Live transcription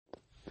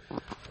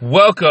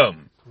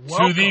Welcome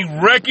to the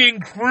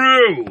Wrecking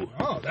Crew.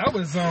 Oh, that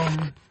was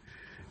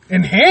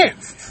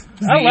enhanced.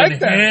 I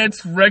like that.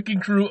 Enhanced Wrecking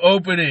Crew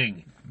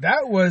opening.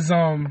 That was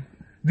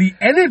the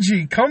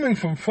energy coming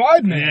from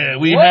Friedman. Yeah,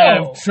 we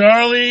have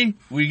Charlie,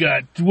 we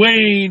got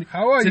Dwayne.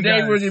 How are you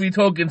Today guys? we're going to be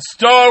talking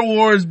Star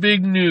Wars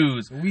big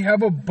news. We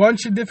have a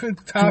bunch of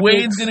different topics.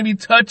 Dwayne's going to be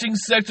touching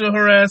sexual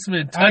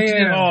harassment, touching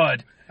it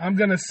hard. I'm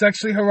going to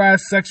sexually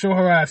harass sexual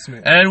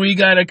harassment. And we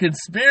got a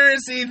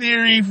conspiracy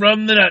theory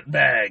from the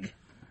nutbag.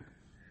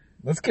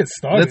 Let's get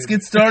started. Let's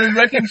get started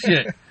wrecking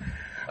shit.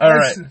 All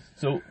right.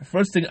 So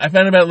first thing, I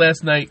found out about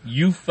last night.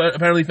 You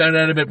apparently found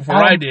out about it before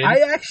I did. I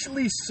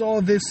actually saw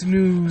this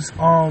news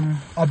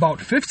about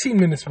 15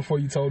 minutes before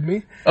you told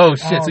me. Oh,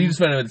 shit. So you just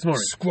found out this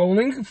morning.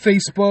 Scrolling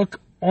Facebook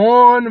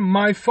on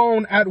my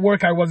phone at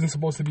work I wasn't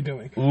supposed to be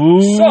doing.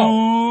 Ooh.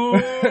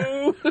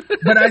 So,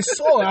 but I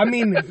saw, I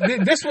mean,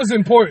 this was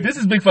important. This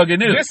is big fucking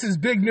news. This is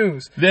big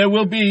news. There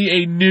will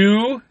be a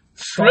new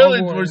Star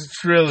Star Wars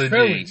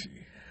trilogy.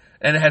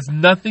 And it has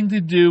nothing to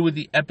do with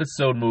the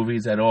episode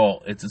movies at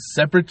all. It's a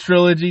separate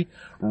trilogy.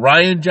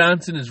 Rian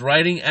Johnson is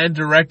writing and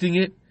directing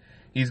it.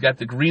 He's got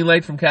the green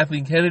light from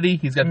Kathleen Kennedy.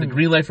 He's got the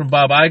green light from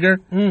Bob Iger.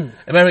 And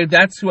by the way,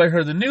 that's who I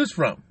heard the news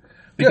from.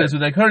 Because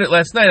when I heard it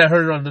last night, I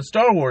heard it on the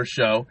Star Wars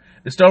Show.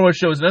 The Star Wars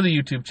Show is another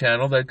YouTube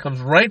channel that comes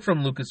right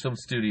from Lucasfilm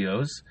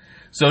Studios.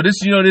 So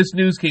this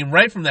news came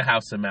right from the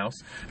House of Mouse.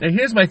 Now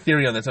here's my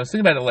theory on this. I was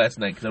thinking about it last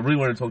night because I really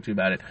wanted to talk to you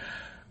about it.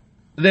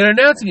 They're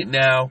announcing it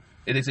now.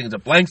 They think it's a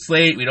blank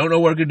slate. We don't know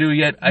what we're going to do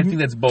yet. I think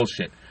that's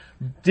bullshit.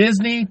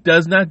 Disney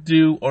does not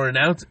do or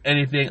announce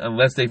anything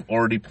unless they've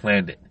already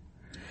planned it.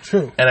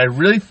 True. And I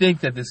really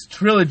think that this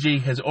trilogy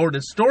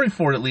the story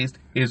for it at least,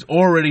 is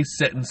already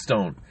set in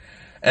stone.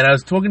 And I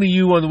was talking to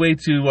you on the way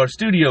to our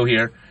studio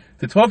here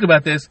to talk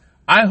about this.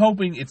 I'm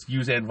hoping it's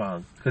Yuuzhan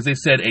Vong. Because they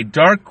said a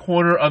dark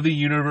corner of the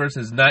universe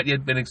has not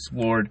yet been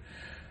explored.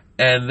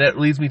 And that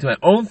leads me to my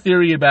own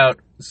theory about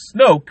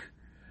Snoke,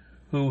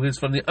 who is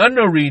from the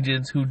unknown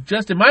regions, who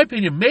just, in my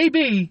opinion, may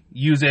be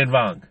Yuuzhan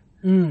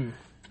Vong.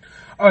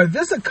 All right,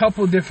 there's a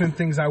couple different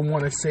things I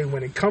want to say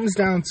when it comes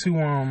down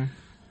to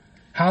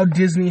how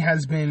Disney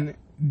has been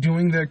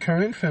doing their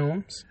current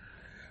films,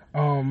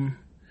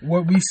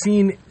 what we've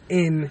seen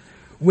in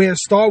where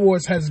Star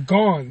Wars has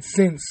gone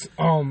since,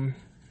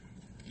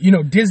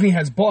 Disney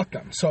has bought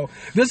them. So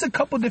there's a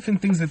couple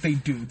different things that they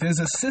do.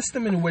 There's a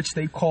system in which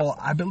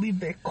I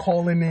believe they're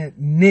calling it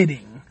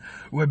knitting,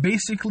 where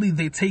basically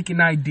they take an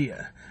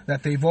idea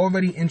that they've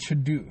already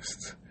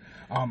introduced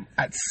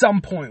at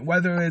some point,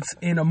 whether it's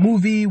in a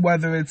movie,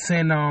 whether it's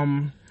in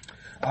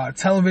a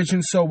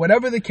television show,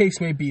 whatever the case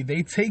may be,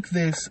 they take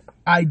this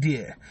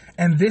idea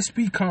and this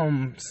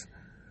becomes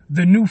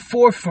the new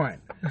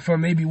forefront for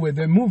maybe where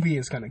their movie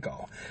is going to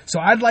go. So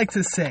I'd like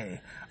to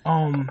say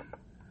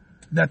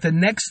that the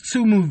next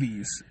two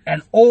movies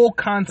and all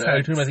content... Are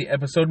you talking about the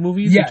episode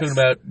movies? Yes. Or are you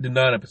talking about the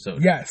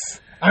non-episode? Yes.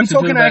 I'm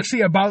talking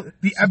actually about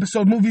the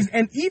episode movies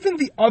and even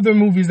the other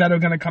movies that are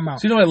going to come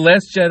out. So you're talking about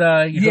Last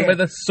Jedi, you're talking about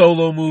the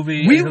Solo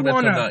movie, we you're talking about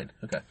wanna, Episode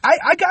 9. Okay.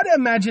 I got to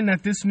imagine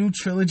that this new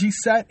trilogy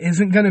set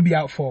isn't going to be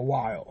out for a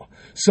while.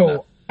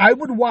 So I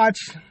would watch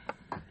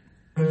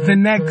the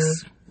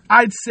next,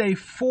 I'd say,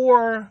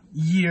 4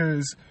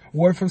 years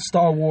worth of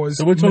Star Wars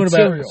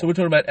material. So we're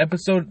talking about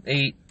Episode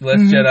 8,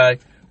 Last Jedi,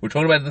 we're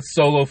talking about the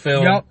Solo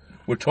film. Yep.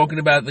 We're talking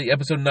about the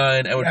Episode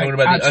 9, and we're talking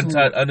about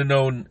the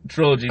unknown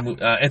trilogy,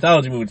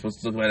 anthology movie we're supposed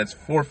to talk about. It's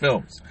 4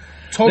 films.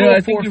 Total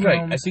I think you're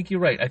right. I think you're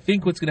right. I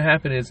think what's going to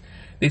happen is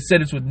they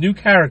said it's with new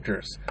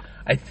characters.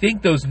 I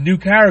think those new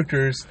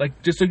characters,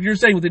 just like you're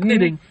saying with the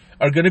knitting,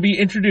 are going to be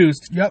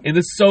introduced in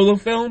the Solo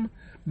film.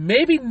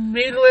 Maybe The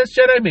Last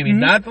Jedi, maybe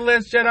not The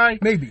Last Jedi.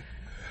 Maybe.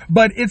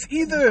 But it's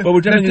either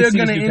that they're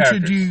going to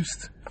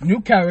introduce new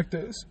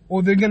characters,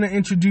 or they're going to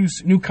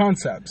introduce new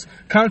concepts.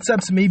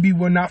 Concepts maybe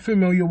we're not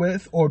familiar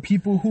with, or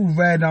people who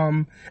read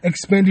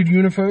Expanded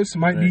Universe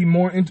might be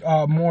more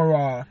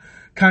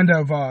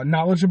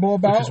knowledgeable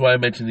about. Which is why I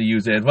mentioned the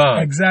Yuuzhan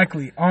Vong.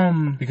 Exactly.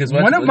 Because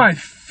one of my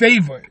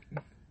favorite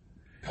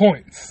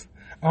points,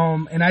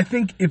 and I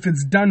think if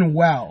it's done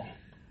well,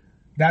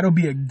 that'll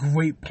be a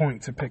great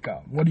point to pick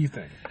up. What do you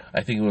think?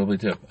 I think it will be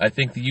too. I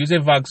think the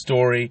Yuuzhan Vong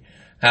story,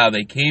 how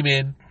they came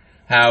in,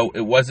 how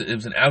it was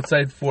an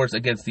outside force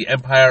against the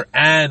Empire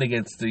and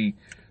against the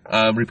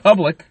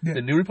Republic,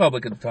 the New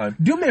Republic at the time.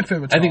 Do me a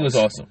favor, Charles. I think it was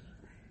awesome.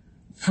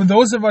 For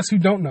those of us who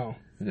don't know,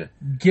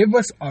 give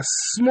us a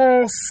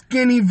small,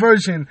 skinny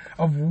version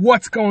of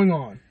what's going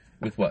on.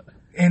 With what?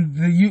 And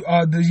the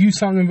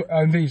Yuuzhan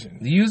invasion.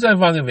 The Yuuzhan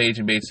Vong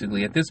invasion,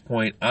 basically, at this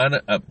point, Han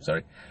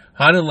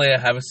and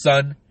Leia have a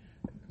son,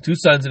 2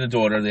 sons and a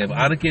daughter. They have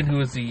Anakin, who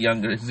is the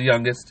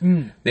youngest.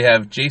 They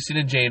have Jason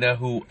and Jaina,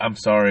 who, I'm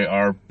sorry,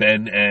 are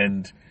Ben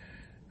and...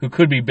 Who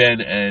could be Ben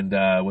and...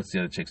 what's the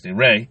other chick's name?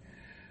 Rey.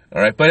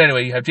 All right, but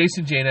anyway, you have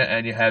Jason and Jaina,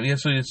 and you have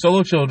so your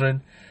solo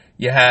children.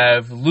 You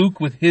have Luke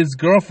with his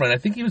girlfriend. I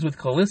think he was with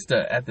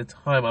Callista at the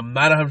time. I'm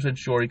not 100%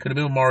 sure. He could have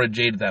been with Mara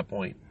Jade at that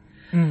point.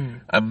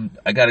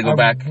 I got to go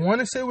back. I want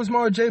to say it was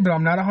Mara J, but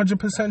I'm not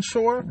 100%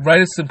 sure.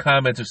 Write us some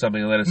comments or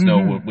something and let us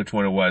know which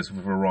one it was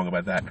if we're wrong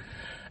about that.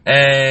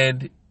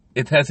 And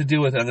it has to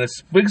do with, I'm going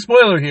to, big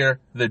spoiler here,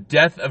 the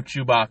death of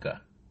Chewbacca.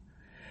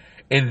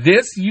 In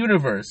this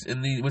universe,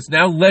 what's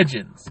now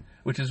Legends,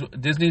 which is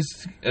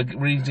Disney's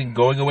region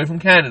going away from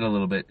canon a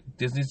little bit.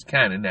 Disney's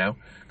canon now,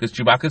 because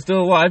Chewbacca's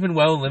still alive and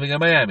well and living in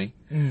Miami.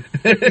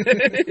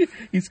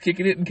 He's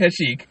kicking it in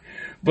Kashyyyk.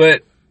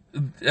 But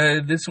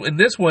in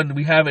this one,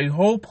 we have a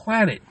whole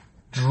planet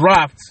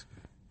dropped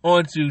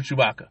onto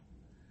Chewbacca.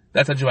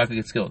 That's how Chewbacca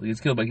gets killed. He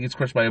gets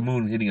crushed by a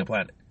moon hitting a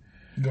planet.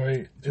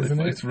 Great, isn't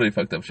it? It's really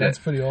fucked up shit. That's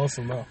pretty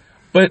awesome, though.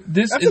 But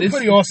that's a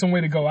pretty awesome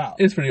way to go out.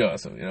 It's pretty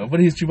awesome, But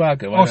he's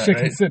Chewbacca. All shit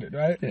considered,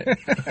 right? Yeah.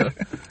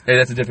 Hey,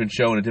 that's a different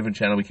show and a different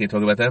channel. We can't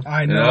talk about them.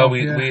 I know.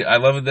 I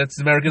love it. That's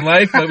American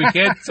life, but we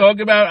can't talk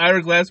about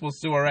Ira Glass. Will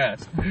sue our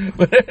ass.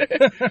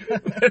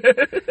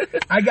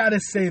 I gotta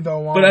say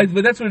though,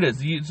 but that's what it is.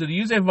 So the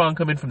Yuuzhan Vong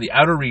come in from the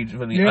outer region,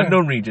 from the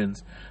unknown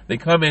regions. They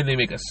come in. They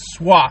make a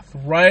swath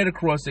right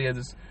across. They have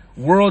this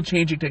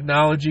world-changing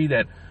technology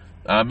that.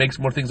 Makes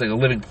more things like a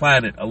living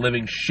planet, a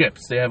living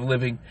ships. They have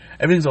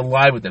everything's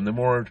alive with them.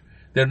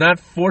 They're not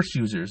Force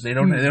users. They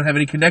don't have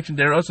any connection.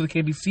 They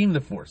can't be seen in the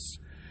Force.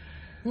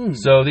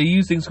 So they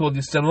use things called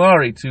the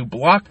Stellari to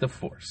block the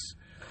Force.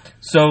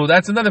 So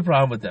that's another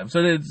problem with them.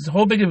 So there's this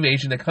whole big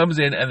invasion that comes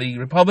in, and the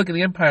Republic and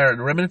the Empire,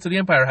 the remnants of the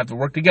Empire, have to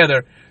work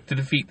together to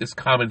defeat this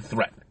common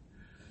threat,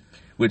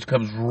 which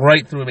comes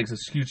right through and makes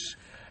this huge,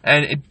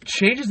 and it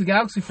changes the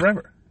galaxy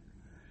forever.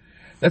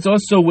 That's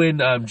also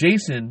when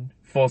Jason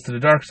falls to the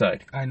dark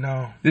side. I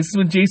know. This is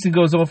when Jason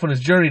goes off on his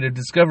journey to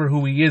discover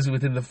who he is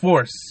within the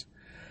Force.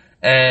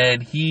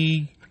 And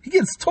he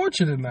gets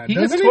tortured in that,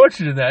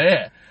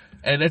 yeah.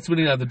 And that's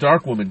when the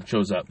Dark Woman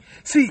shows up.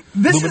 See,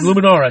 this is...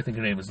 Luminar, I think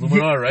her name is.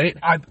 Luminar, right?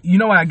 You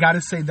know what? I gotta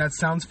say, that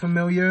sounds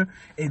familiar.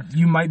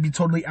 You might be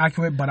totally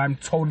accurate, but I'm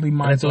totally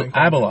mind blank. So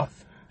Abeloth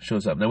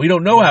shows up. Now, we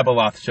don't know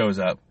Abeloth shows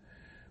up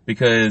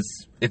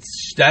because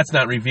that's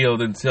not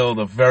revealed until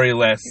the very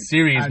last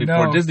series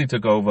before Disney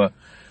took over,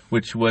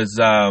 which was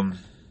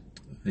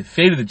The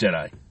Fate of the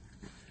Jedi.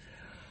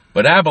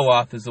 But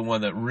Abeloth is the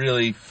one that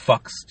really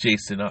fucks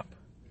Jason up.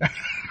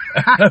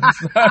 I'm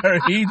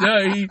sorry.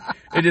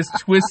 It just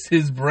twists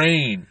his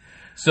brain.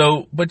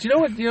 So, but you know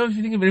what? If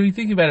you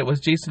think about it, was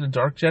Jason a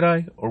dark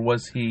Jedi or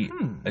was he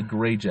a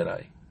gray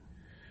Jedi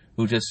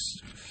who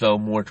just fell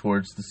more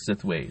towards the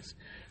Sith ways?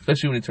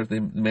 Especially when he took the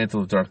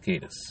mantle of Darth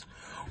Caedus.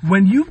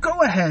 When you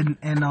go ahead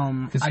and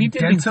because he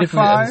did things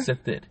differently as the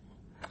Sith did.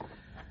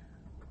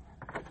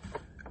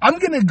 I'm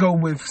going to go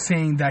with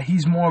saying that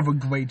he's more of a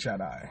gray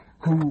Jedi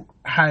who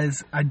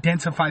has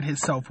identified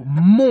himself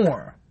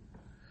more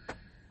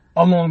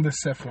along the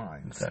Sith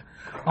lines. Okay.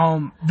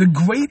 The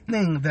great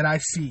thing that I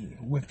see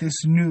with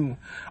this new,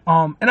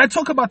 and I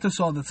talk about this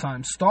all the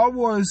time, Star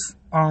Wars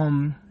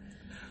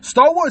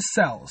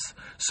sells.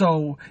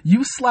 So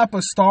you slap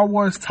a Star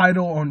Wars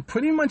title on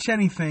pretty much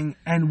anything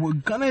and we're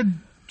going to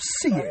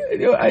see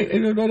it. I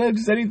don't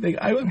just anything.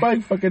 I was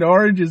buying fucking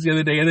oranges the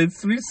other day, and it's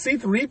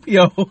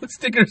C-3PO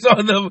stickers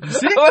on them.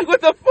 See? I'm like,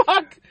 what the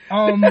fuck?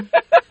 I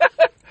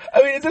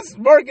mean, is this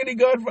marketing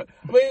gone?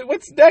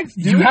 What's next?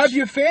 Douche? You have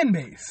your fan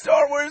base.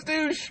 Star Wars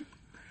douche.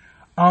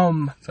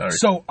 Sorry.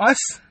 So us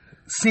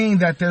seeing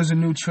that there's a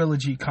new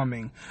trilogy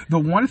coming, the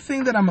one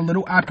thing that I'm a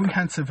little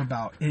apprehensive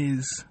about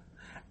is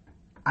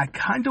I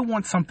kind of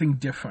want something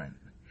different,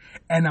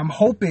 and I'm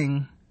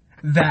hoping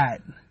that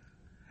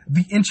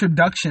the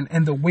introduction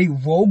and the way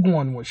Rogue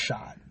One was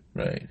shot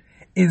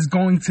is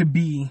going to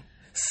be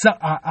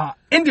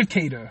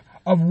indicator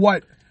of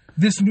what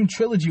this new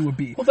trilogy would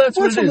be. Well, that's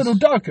what it's a little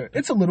darker.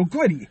 It's a little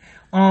gritty.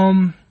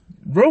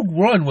 Rogue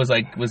One was,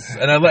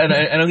 and I'm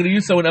going to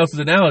use someone else's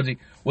analogy,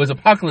 was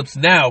Apocalypse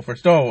Now for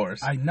Star Wars.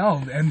 I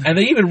know. And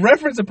they even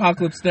reference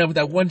Apocalypse Now with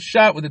that one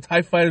shot with the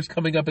TIE fighters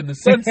coming up in the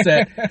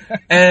sunset.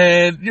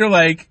 And you're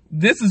like,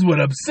 this is what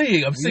I'm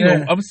seeing.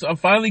 I'm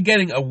finally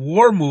getting a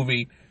war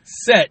movie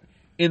set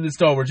in the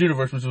Star Wars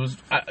universe, which was,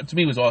 to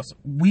me, was awesome.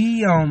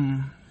 We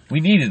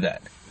needed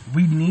that.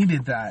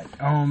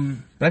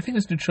 But I think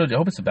this new trilogy, I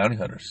hope it's the Bounty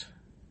Hunters.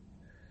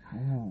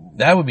 Ooh.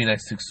 That would be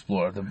nice to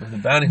explore. The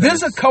Bounty Hunters.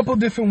 There's a couple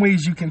different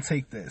ways you can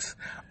take this.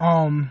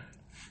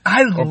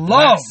 I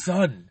love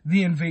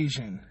the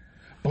invasion.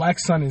 Black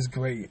Sun is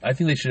great. I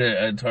think they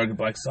should target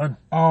Black Sun.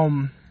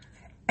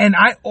 And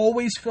I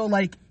always feel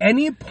like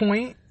any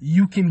point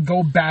you can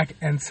go back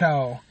and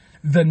tell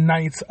the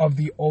Knights of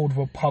the Old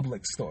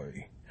Republic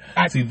story.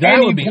 See, that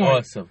would be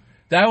awesome.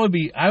 That would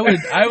be, I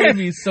would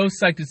be so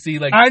psyched to see,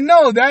 I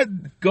know that.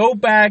 Go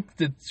back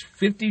to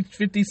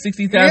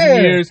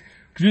 60,000 years,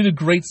 do the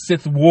Great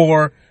Sith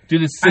War, do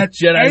the Sith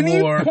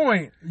Jedi War. At any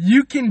point,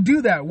 you can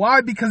do that.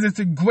 Why? Because it's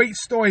a great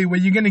story where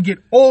you're going to get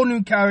all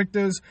new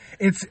characters.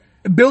 It's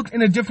built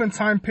in a different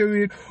time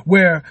period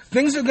where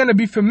things are going to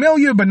be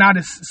familiar, but not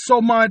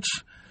so much.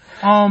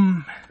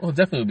 Well, it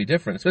definitely would be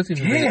different, especially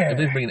if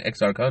they bring an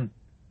Exar-Kun.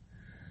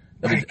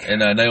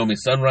 And Naomi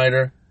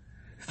Sunrider.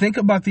 Think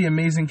about the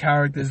amazing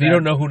characters. If you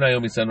don't know who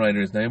Naomi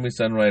Sunrider is, Naomi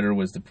Sunrider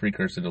was the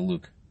precursor to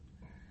Luke.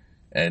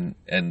 and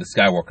the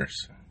Skywalkers.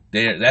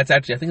 That's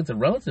actually, I think it's a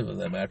relative of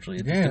them. Actually,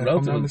 it's a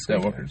relative of the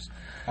Skywalkers.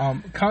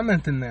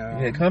 Comment in there.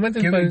 Yeah, comment.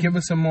 Give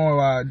us a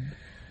more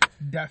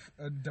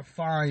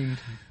defined,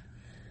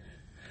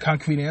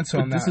 concrete answer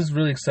on that. This is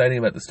really exciting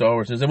about the Star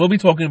Wars news, and we'll be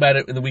talking about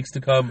it in the weeks to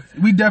come.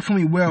 We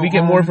definitely will. If we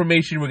get more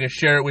information, we're going to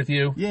share it with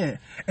you. Yeah,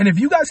 and if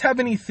you guys have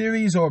any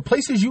theories or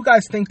places you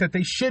guys think that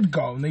they should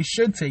go and they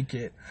should take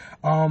it,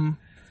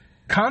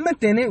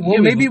 comment in it.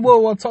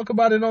 We'll talk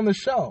about it on the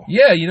show.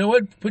 Yeah, you know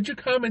what? Put your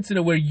comments in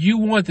it where you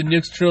want the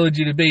next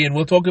trilogy to be, and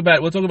we'll talk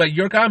about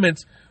your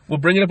comments. We'll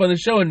bring it up on the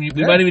show, and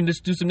we might even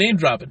just do some name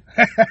dropping.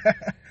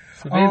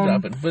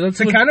 But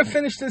to kind of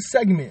finish this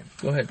segment,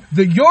 go ahead.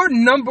 Your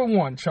number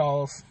one,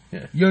 Charles.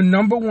 Yeah. Your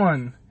number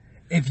one.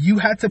 If you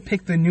had to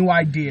pick the new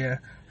idea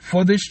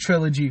for this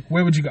trilogy,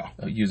 where would you go?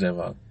 Oh,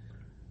 Yuuzhan.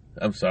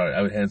 I'm sorry,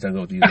 I would hands down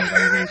go with the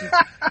Yuuzhan.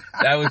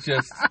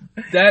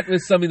 That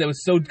was something that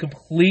was so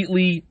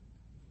completely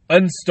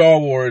un-Star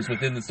Wars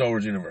within the Star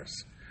Wars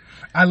universe.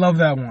 I love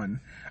that one.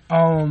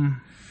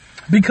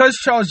 Because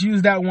Charles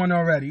used that one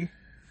already,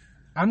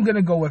 I'm going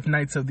to go with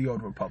Knights of the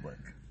Old Republic.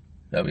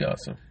 That'd be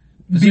awesome.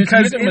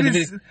 Because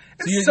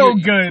it's so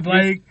good.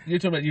 You're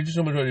just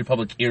talking about the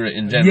Republic era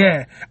in general.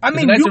 Yeah. I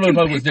mean,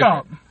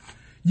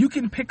 you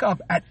can pick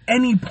up at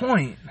any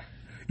point,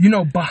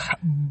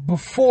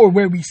 before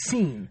where we've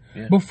seen.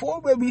 Yeah. Before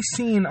where we've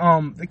seen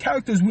the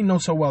characters we know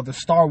so well, the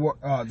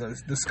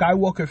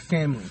Skywalker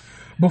family.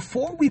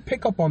 Before we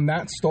pick up on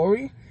that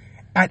story,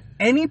 at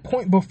any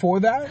point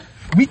before that,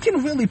 we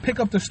can really pick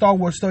up the Star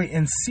Wars story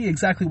and see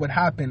exactly what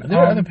happened. There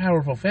are other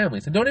powerful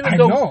families. And don't even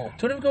go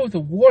with the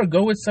war.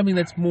 Go with something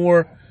that's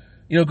more,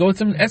 go with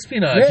some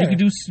espionage. Yeah.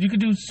 You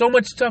could do so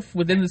much stuff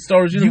within the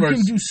Star Wars universe.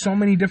 You can do so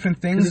many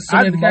different things.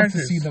 I'd love to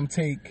see them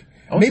take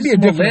maybe a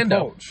different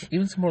approach.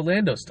 Even some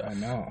Orlando stuff. I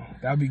know.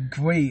 That'd be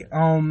great.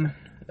 I mean,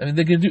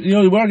 they can do.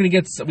 We're going to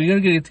get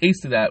a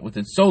taste of that with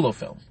the Solo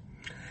film.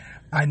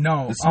 I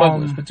know. The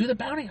smugglers, but do the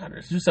bounty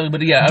hunters. Do something,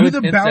 but yeah. Do the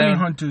bounty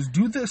hunters.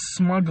 Do the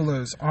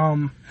smugglers.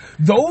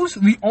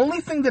 The only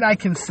thing that I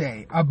can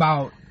say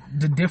about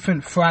the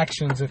different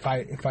fractions, if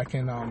I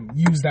can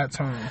use that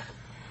term,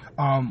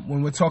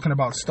 when we're talking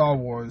about Star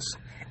Wars,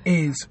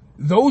 is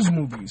those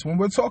movies. When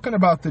we're talking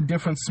about the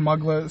different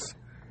smugglers,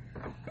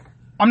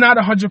 I'm not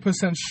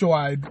 100% sure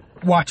I'd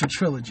watch a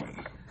trilogy.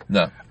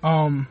 No.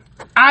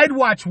 I'd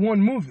watch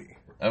one movie.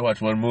 I'd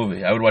watch one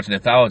movie. I would watch an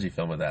anthology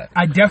film of that.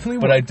 I definitely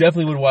would. But I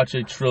definitely would watch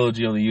a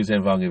trilogy on the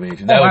Yuuzhan Vong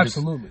invasion.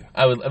 Absolutely.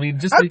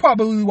 I'd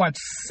probably watch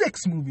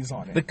 6 movies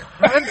on it. The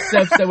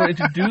concepts that were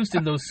introduced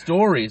in those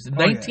stories,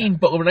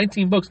 over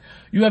 19 books,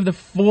 you have the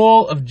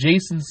fall of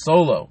Jason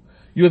Solo.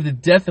 You have the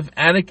death of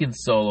Anakin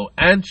Solo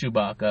and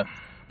Chewbacca.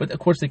 But, of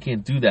course, they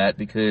can't do that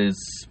because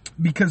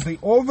they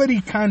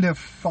already kind of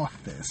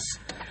fucked this.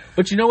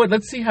 But you know what?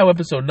 Let's see how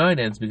Episode 9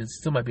 ends because they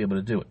still might be able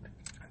to do it.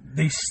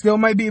 They still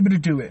might be able to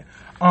do it.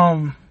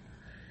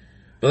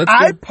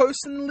 I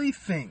personally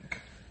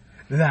think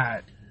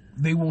that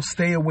they will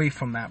stay away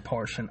from that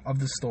portion of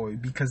the story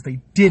because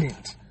they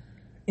didn't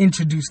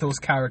introduce those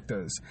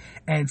characters.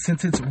 And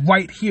since it's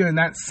right here in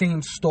that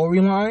same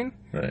storyline,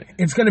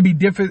 it's going to be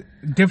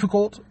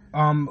difficult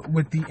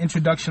with the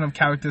introduction of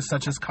characters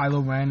such as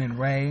Kylo Ren and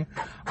Rey.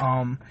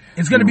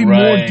 It's going to be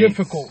more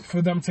difficult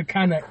for them to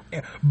kind of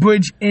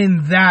bridge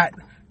in that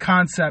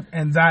concept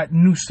and that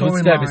new storyline. So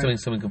it's got to be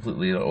something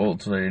completely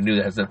old, so new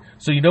that has that.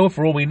 So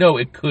for all we know,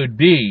 it could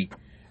be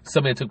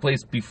something that took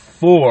place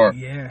before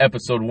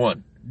Episode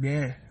 1.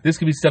 Yeah, this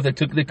could be stuff that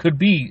could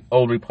be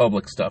Old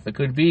Republic stuff. It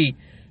could be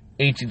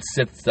ancient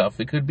Sith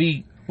stuff. It could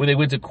be when they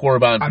went to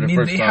Korriban for the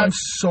first time. They have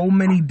so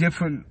many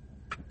different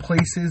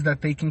places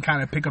that they can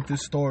kind of pick up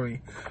this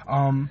story. So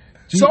I'm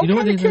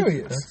kind of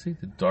curious. Let's see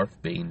the Darth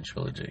Bane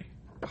trilogy.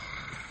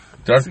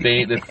 Darth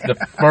Bane,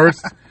 the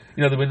first.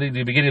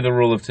 The beginning of the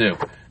Rule of Two.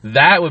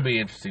 That would be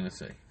interesting to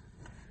see.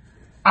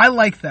 I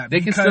like that.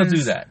 They can still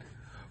do that.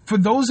 For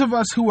those of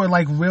us who are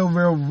like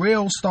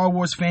real Star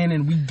Wars fan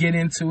and we get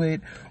into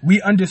it,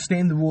 we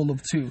understand the Rule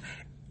of Two.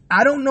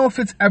 I don't know if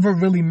it's ever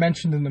really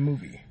mentioned in the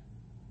movie.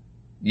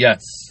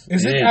 Yes.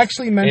 Is it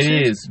actually mentioned?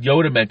 It is.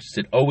 Yoda mentions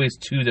it. Always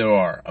 2 there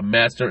are. A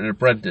master and an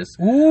apprentice.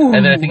 Ooh,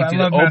 and then I think it's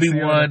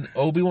either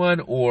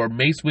Obi-Wan or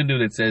Mace Windu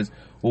that says,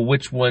 well,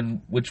 which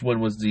one did we kill?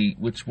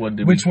 Which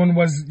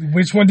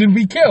one did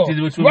we kill?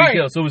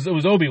 So it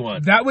was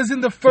Obi-Wan. That was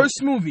in the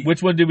first movie.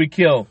 Which one did we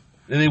kill?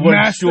 And they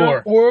weren't master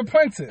sure. Or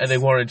apprentice. And they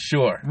weren't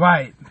sure.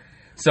 Right.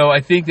 So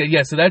I think that,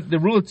 so that the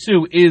Rule of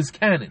Two is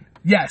canon.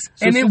 Yes,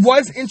 it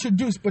was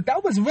introduced, but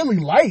that was really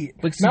light.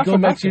 But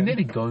going back to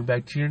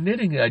your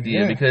knitting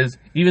idea, because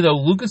even though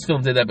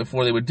Lucasfilm did that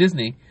before they were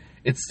Disney,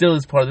 it still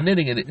is part of the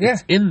knitting, and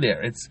it's in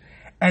there.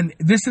 And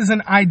this is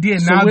an idea.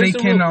 So now they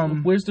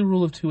can... where's the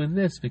Rule of Two in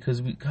this?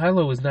 Because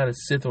Kylo is not a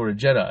Sith or a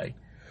Jedi.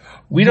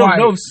 We don't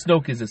know if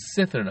Snoke is a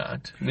Sith or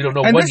not. We don't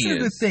know what he is. And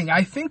this is the thing.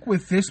 I think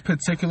with this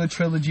particular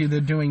trilogy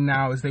they're doing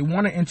now is they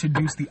want to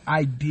introduce the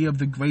idea of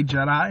the Great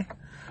Jedi.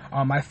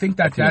 I think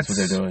that's what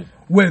they're doing.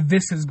 Where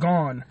this has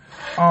gone.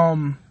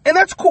 And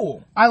that's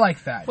cool. I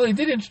like that. Well, they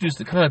did introduce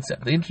the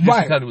concept. They introduced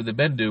the concept with the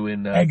Bendu.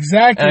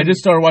 Exactly. And I just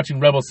started watching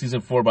Rebels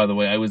Season 4, by the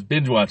way. I was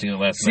binge-watching it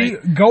last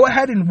night. See, go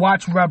ahead and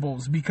watch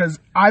Rebels, because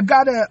I've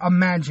got to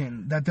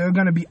imagine that there are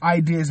going to be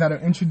ideas that are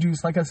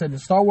introduced, like I said, in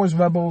Star Wars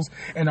Rebels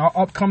and our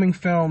upcoming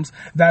films,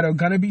 that are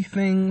going to be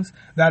things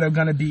that are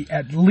going to be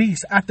at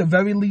the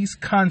very least,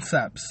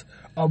 concepts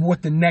of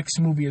what the next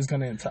movie is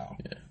going to entail.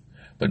 Yeah.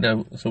 But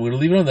no, so we're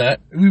going to leave it on that.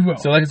 We will.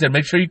 So like I said,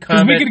 make sure you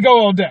comment. We could go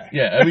all day.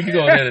 Yeah, we could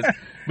go all day.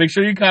 Make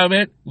sure you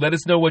comment. Let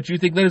us know what you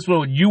think. Let us know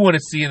what you want to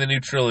see in the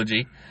new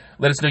trilogy.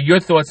 Let us know your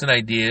thoughts and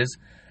ideas.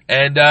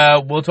 And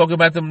we'll talk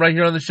about them right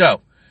here on the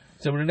show.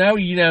 So now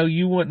now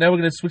we're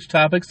going to switch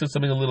topics to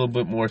something a little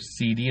bit more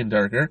seedy and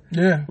darker.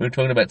 Yeah. We're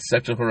talking about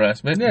sexual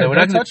harassment. Yeah, no,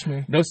 don't touch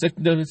me. No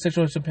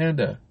sexual harassment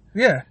panda.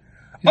 Yeah.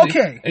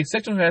 Okay.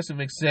 Sexual harassment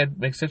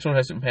makes sexual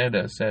harassment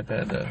panda a sad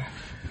panda.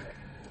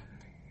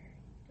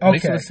 Okay.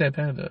 Makes it a sad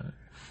panda.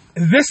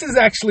 This is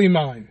actually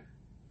mine.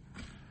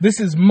 This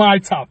is my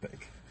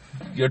topic.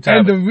 Your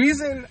topic. And the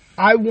reason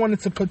I wanted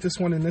to put this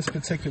one in this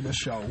particular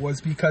show was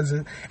because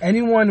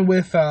anyone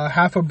with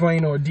half a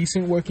brain or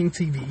decent working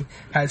TV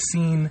has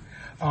seen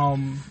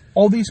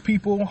all these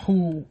people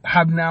who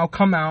have now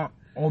come out,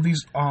 all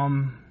these,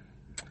 I'm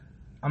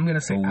going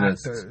to say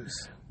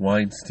actors.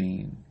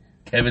 Weinstein,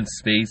 Kevin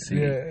Spacey.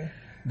 Yeah.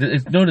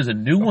 It's known as a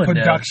new one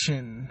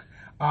production.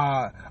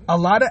 Now. A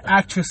lot of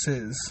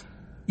actresses,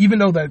 even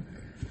though that,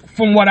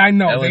 from what I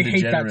know, Ellen they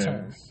hate that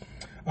term.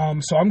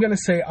 So I'm going to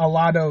say a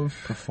lot of...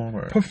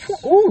 Performers.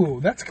 Ooh,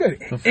 that's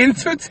good.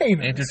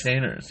 Entertainers.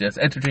 Entertainers, yes,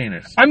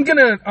 entertainers. I'm going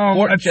to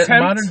attempt...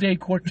 Modern-day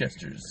court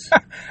jesters.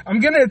 I'm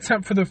going to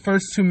attempt for the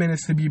first 2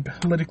 minutes to be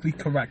politically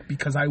correct,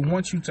 because I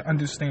want you to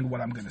understand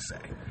what I'm going to say.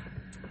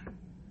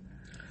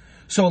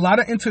 So a lot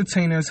of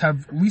entertainers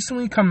have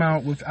recently come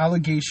out with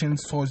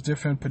allegations towards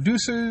different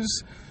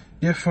producers,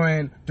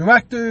 different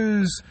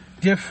directors,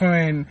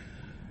 different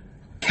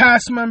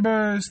cast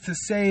members, to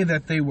say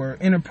that they were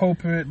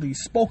inappropriately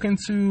spoken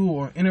to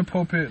or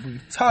inappropriately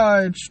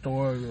touched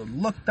or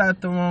looked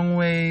at the wrong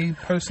way.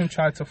 Person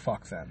tried to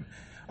fuck them.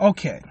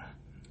 Okay.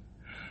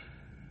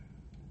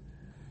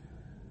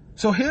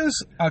 So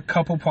here's a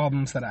couple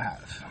problems that I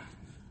have.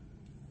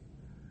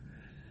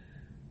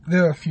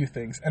 There are a few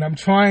things, and I'm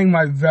trying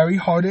my very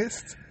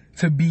hardest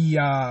to be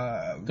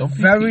Don't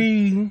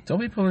be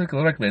politically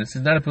correct, man. This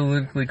is not a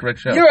politically correct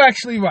show. You're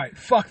actually right.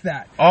 Fuck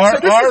that. Our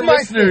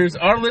listeners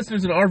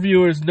and our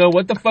viewers know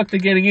what the fuck they're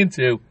getting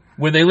into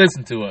when they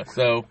listen to us.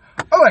 So,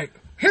 all right.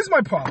 Here's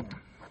my problem.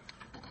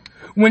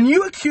 When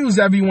you accuse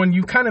everyone,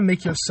 you kind of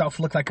make yourself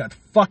look like a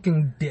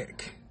fucking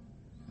dick.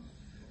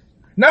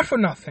 Not for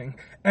nothing.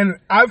 And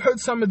I've heard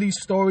some of these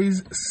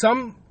stories.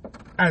 Some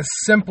as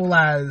simple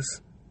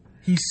as,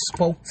 he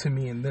spoke to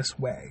me in this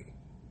way.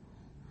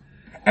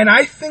 And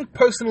I think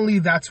personally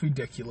that's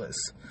ridiculous.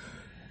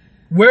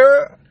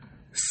 Where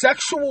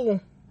sexual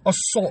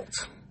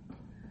assault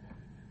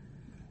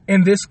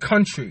in this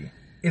country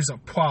is a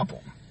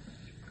problem.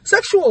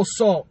 Sexual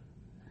assault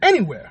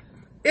anywhere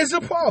is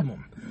a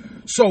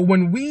problem. So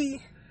when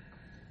we,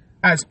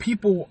 as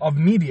people of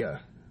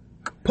media,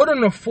 put on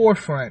the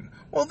forefront,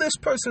 well, this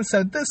person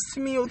said this to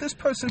me, or this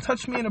person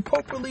touched me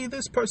inappropriately,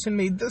 this person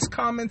made this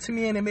comment to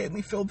me and it made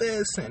me feel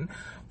this, and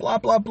blah,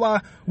 blah,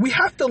 blah. We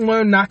have to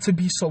learn not to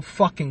be so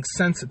fucking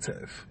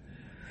sensitive.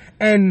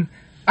 And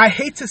I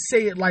hate to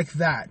say it like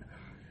that,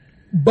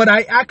 but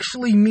I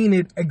actually mean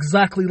it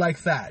exactly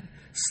like that.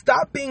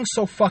 Stop being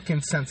so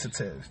fucking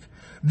sensitive.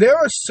 There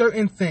are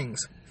certain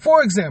things.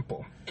 For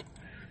example,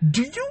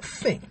 do you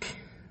think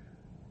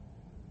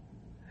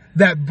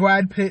that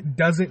Brad Pitt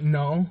doesn't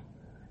know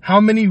how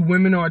many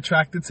women are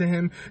attracted to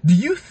him? Do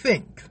you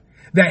think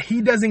that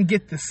he doesn't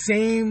get the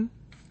same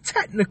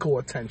technical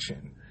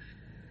attention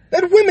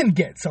that women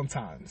get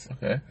sometimes?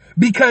 Okay.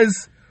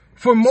 Because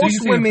for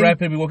most women, Brad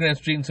Pitt be walking down the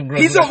street and some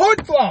girls, he's a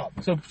heartthrob.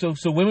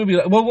 So women be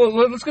like,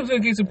 well, let's come to the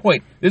case in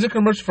point. There's a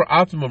commercial for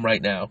Optimum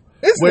right now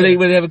where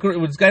they have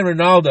with this guy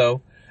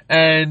Ronaldo,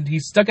 and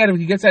he's stuck out of,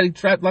 he gets out,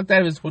 locked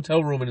out of his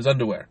hotel room in his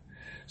underwear.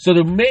 So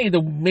the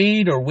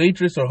maid or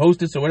waitress or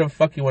hostess or whatever the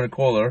fuck you want to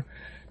call her,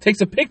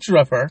 takes a picture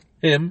of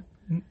him,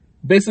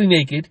 basically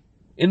naked,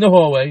 in the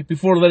hallway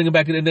before letting him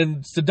back in, and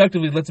then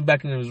seductively lets him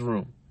back into his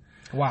room.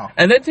 Wow.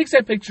 And then takes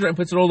that picture and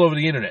puts it all over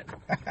the internet.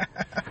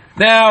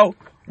 Now,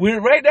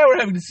 we're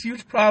having this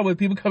huge problem with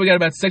people coming out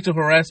about sexual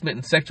harassment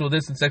and sexual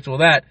this and sexual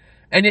that,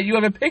 and yet you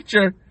have a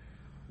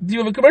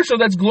commercial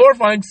that's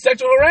glorifying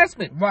sexual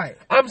harassment. Right.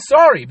 I'm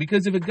sorry,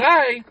 because if it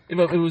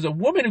was a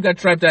woman who got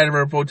trapped out of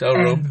her hotel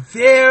room. And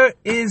there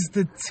is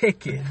the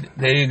ticket.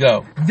 There you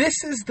go.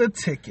 This is the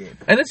ticket.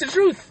 And it's the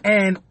truth.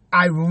 And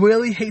I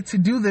really hate to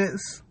do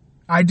this.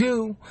 I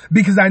do.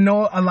 Because I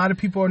know a lot of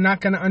people are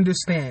not going to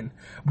understand.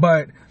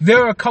 But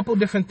there are a couple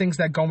different things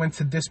that go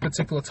into this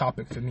particular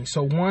topic for me.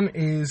 So one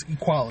is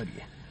equality.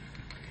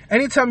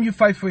 Anytime you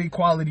fight for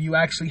equality, you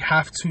actually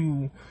have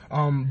to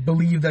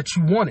believe that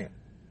you want it.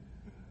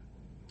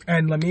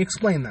 And let me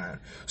explain that.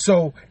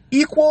 So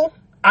equal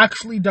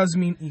actually does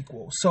mean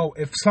equal. So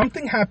if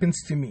something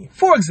happens to me,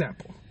 for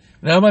example.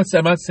 Now, I'm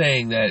not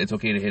saying that it's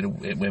okay to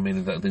hit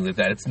women and things like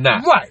that. It's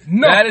not. Right.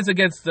 No. That is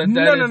against the...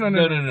 No.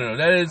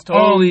 That is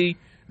totally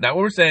not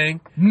what we're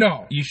saying.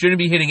 No. You shouldn't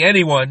be hitting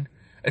anyone,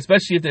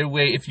 especially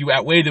if you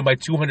outweigh them by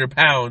 200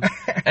 pounds.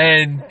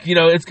 And,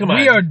 it's, come on.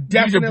 We are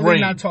definitely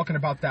not talking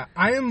about that.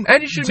 And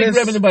you shouldn't be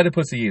grabbing them by the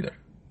pussy either.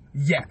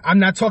 Yeah, I'm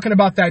not talking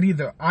about that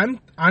either.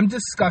 I'm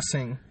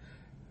discussing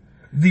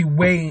the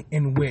way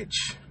in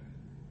which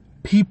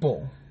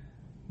people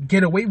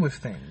get away with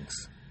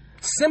things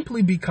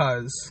simply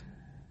because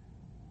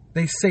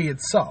they say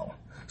it's so.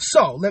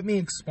 So, let me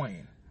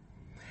explain.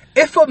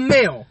 If a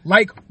male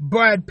like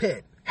Brad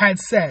Pitt had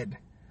said,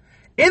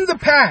 in the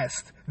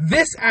past,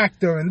 this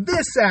actor and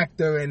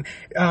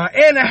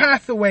Anna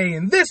Hathaway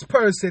and this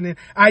person, and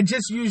I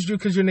just used you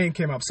because your name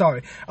came up,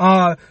 sorry.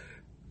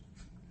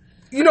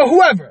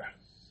 Whoever.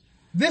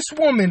 This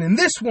woman and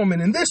this woman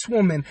and this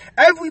woman.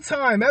 Every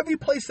time, every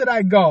place that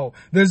I go,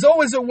 there's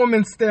always a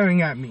woman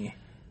staring at me.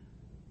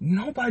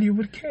 Nobody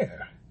would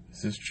care.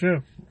 This is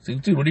true. See,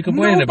 dude, what are you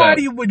complaining about?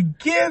 Nobody would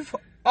give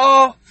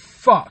a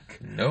fuck.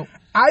 Nope.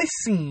 I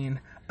seen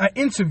an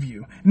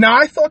interview. Now,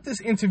 I thought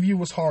this interview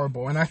was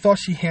horrible, and I thought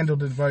she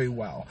handled it very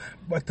well.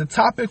 But the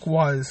topic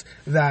was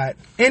that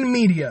in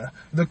media,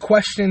 the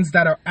questions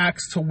that are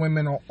asked to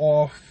women are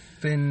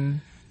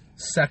often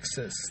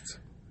sexist.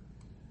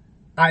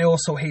 I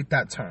also hate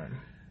that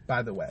term,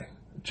 by the way.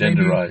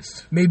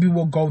 Genderized. Maybe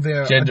we'll go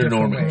there. Gender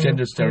normal.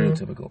 Gender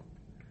stereotypical.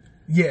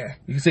 Yeah.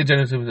 You can say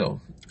gender stereotypical.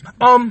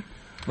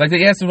 Like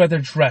they ask them about their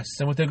dress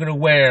and what they're going to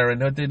wear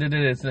and what they did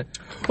this.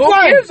 Who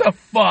gives a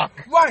fuck?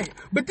 Right.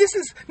 But this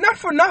is not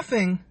for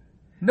nothing.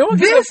 No one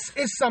This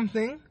is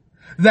something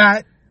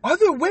that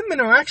other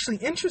women are actually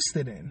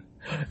interested in.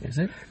 Is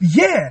it?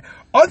 Yeah.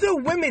 Other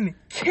women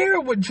care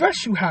what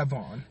dress you have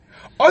on.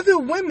 Other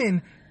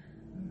women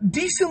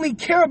decently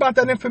care about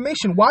that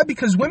information. Why?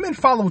 Because women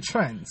follow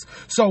trends.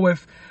 So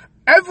if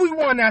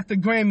everyone at the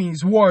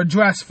Grammys wore a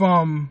dress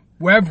from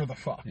wherever the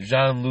fuck.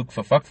 Jean-Luc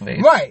for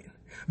fuckface. Right.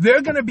 There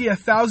are going to be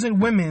 1,000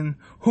 women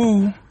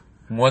who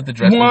want the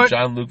dress from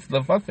Jean-Luc for the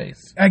fuckface.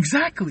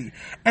 Exactly.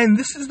 And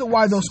this is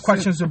why those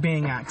questions are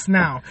being asked.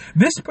 Now,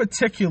 this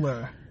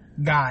particular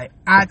guy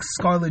asked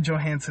Scarlett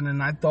Johansson,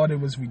 and I thought it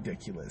was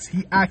ridiculous.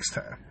 He asked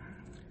her,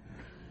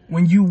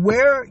 when you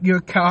wear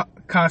your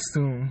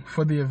costume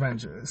for the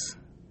Avengers,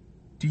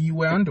 do you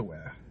wear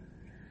underwear?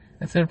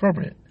 That's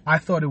inappropriate. I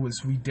thought it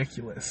was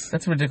ridiculous.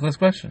 That's a ridiculous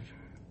question.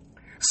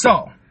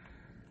 So,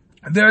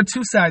 there are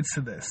two sides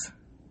to this.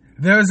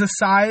 There's a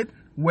side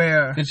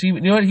where... You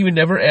know what? He would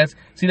never ask...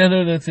 See, no,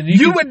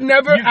 you would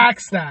never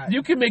ask that.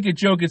 You can make a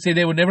joke and say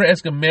they would never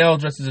ask a male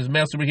dressed as a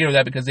male superhero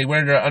that because they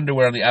wear their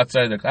underwear on the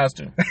outside of their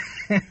costume.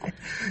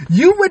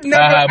 You would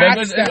never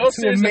ask that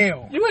to a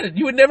male.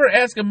 You would never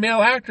ask a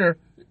male actor...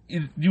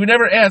 You would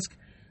never ask...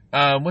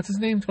 what's his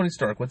name? Tony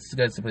Stark. What's the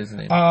guy's place his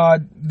name?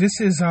 This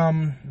is...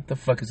 What the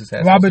fuck is his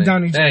ass? Robert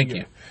Downey Jr. Thank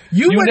you.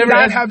 You would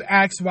not have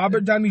asked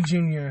Robert Downey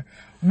Jr.,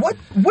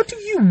 what do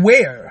you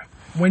wear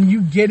when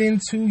you get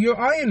into your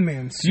Iron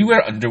Man suit? Do you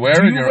wear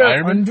underwear in your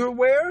Iron Man?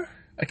 Underwear?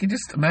 I can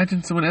just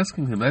imagine someone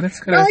asking him that.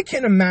 I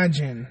can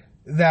imagine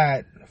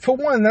that. For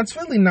one, that's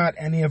really not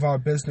any of our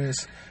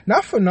business.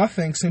 Not for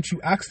nothing, since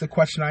you asked the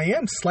question, I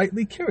am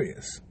slightly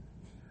curious.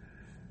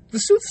 The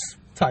suit's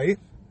tight.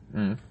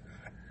 Mm.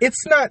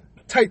 It's not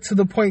tight to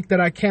the point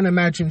that I can't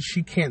imagine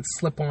she can't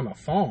slip on a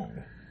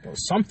thong or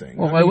something.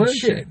 Well, why wouldn't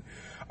she?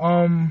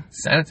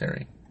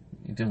 Sanitary.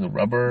 You're doing the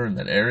rubber in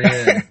that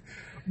area.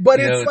 But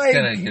it's like...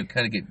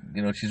 kind of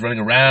get, she's running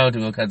around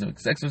doing all kinds of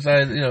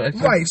exercise.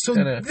 Right, so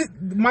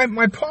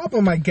my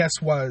problem, I guess,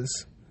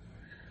 was...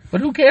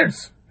 But who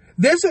cares?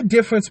 There's a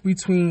difference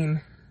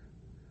between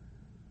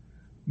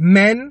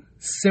men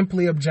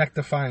simply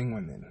objectifying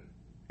women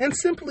and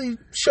simply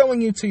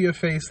showing you to your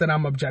face that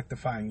I'm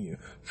objectifying you.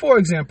 For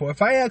example,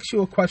 if I ask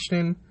you a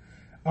question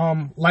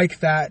like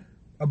that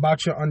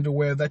about your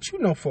underwear that you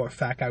know for a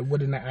fact I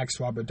wouldn't have asked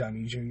Robert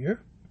Downey Jr.,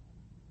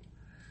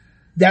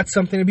 that's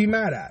something to be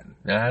mad at.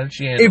 How did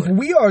she handle it? If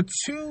we are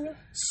two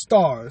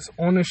stars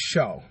on a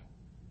show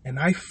and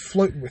I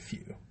flirt with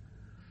you,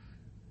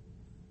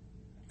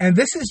 and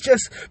this is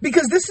just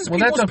because this is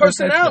people's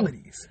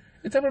personalities.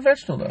 It's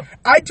unprofessional, though.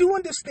 I do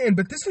understand,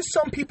 but this is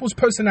some people's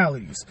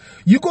personalities.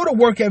 You go to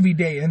work every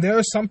day, and there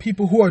are some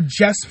people who are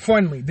just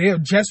friendly. They are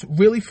just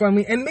really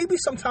friendly, and maybe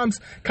sometimes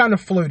kind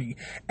of flirty.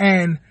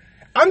 And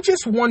I'm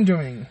just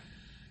wondering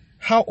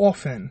how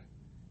often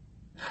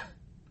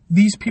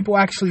these people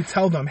actually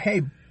tell them,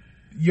 hey,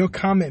 your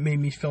comment made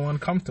me feel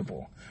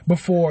uncomfortable,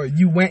 before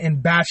you went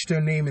and bashed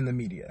their name in the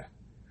media.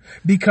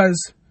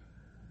 Because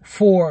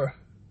for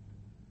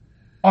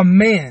a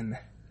man,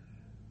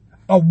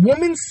 a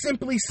woman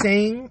simply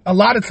saying, a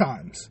lot of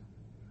times,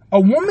 a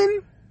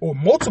woman or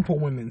multiple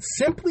women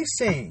simply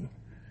saying,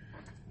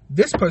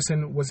 this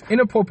person was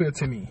inappropriate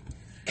to me,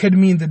 could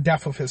mean the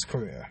death of his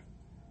career.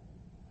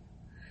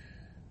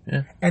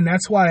 Yeah. And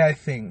that's why I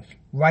think,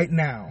 right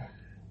now,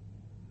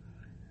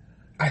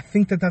 I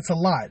think that that's a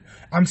lot.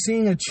 I'm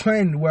seeing a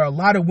trend where a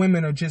lot of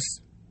women are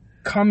just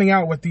coming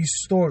out with these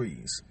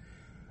stories.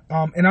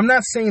 And I'm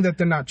not saying that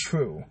they're not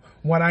true.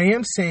 What I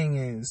am saying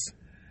is,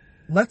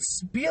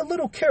 let's be a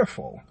little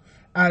careful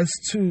as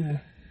to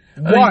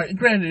what. I mean,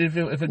 granted,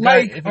 if a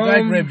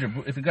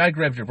guy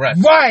grabs your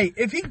breast, right?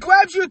 If he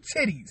grabs your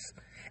titties,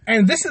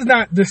 and this is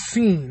not the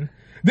scene,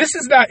 this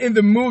is not in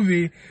the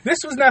movie, this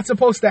was not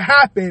supposed to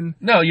happen.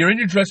 No, you're in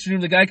your dressing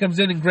room. The guy comes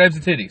in and grabs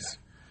the titties.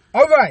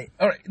 All right,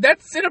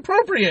 that's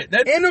inappropriate.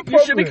 That's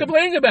inappropriate. You should be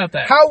complaining about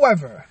that.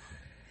 However,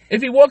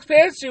 if he walks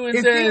past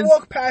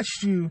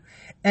you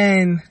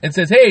and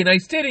says, "Hey,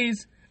 nice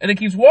titties," and then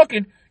keeps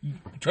walking, you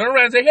turn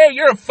around and say, "Hey,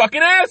 you're a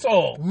fucking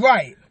asshole."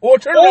 Right. Or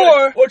turn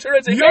around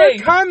and say, "Hey,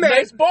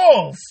 nice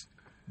balls."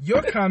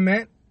 Your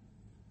comment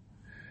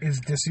is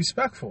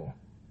disrespectful.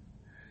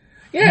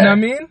 Yeah. You know what I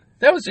mean?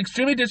 That was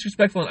extremely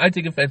disrespectful, and I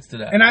take offense to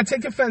that. And I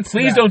take offense to that.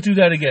 Please don't do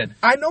that again.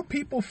 I know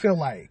people feel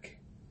like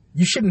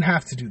you shouldn't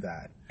have to do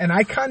that, and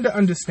I kind of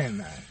understand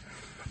that.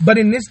 But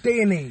in this day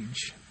and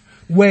age,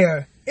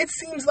 where it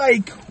seems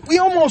like we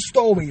almost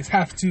always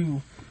have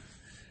to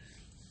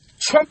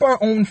trump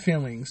our own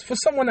feelings for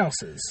someone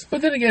else's.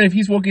 But then again, if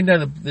he's walking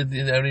down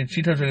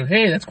she turns around and goes,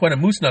 "Hey, that's quite a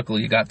moose knuckle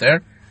you got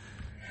there."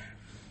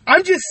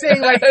 I'm just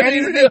saying, like,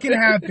 anything can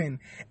happen.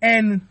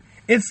 And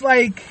it's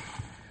like,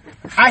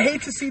 I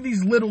hate to see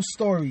these little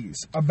stories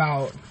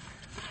about,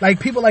 like,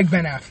 people like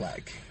Ben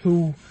Affleck,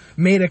 who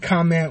made a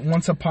comment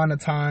once upon a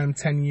time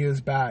 10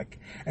 years back,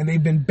 and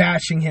they've been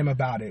bashing him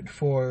about it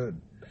for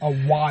a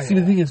while. See,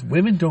 the thing is,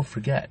 women don't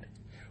forget.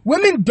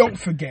 Women don't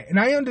forget, and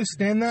I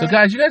understand that. So,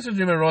 guys, you guys have to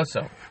remember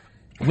also,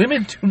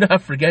 women do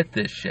not forget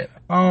this shit.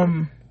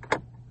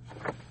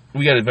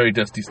 We got a very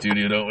dusty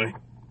studio, don't we?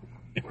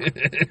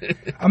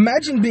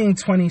 Imagine being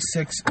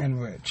 26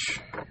 and rich,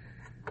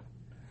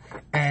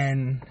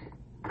 and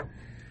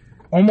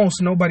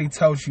almost nobody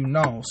tells you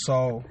no.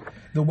 So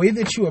the way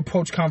that you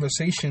approach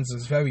conversations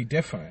is very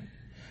different.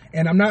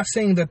 And I'm not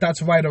saying that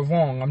that's right or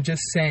wrong. I'm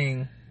just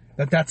saying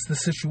that that's the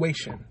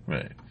situation.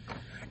 Right.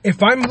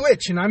 If I'm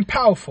rich and I'm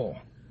powerful,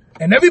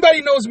 and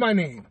everybody knows my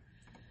name,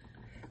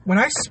 when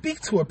I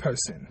speak to a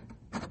person,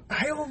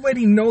 I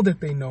already know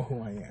that they know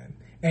who I am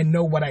and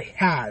know what I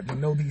have and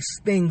know these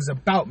things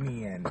about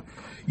me, and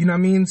you know what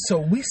I mean? So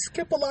we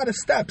skip a lot of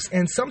steps,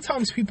 and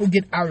sometimes people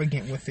get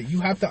arrogant with it.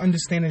 You have to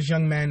understand, as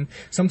young men,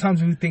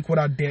 sometimes we think with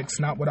our dicks,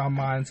 not with our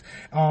minds.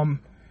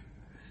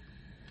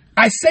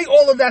 I say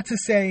all of that to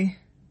say,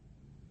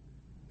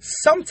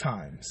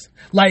 sometimes,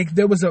 like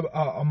there was a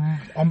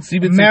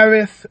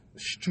Meredith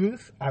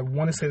Struth. I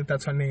want to say that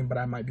that's her name, but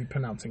I might be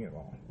pronouncing it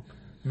wrong.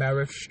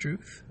 Meredith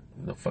Struth.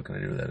 No fucking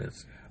idea who that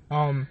is.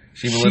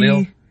 She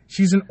millennial?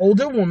 She's an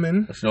older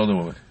woman. She's an older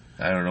woman.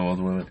 I don't know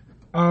older women.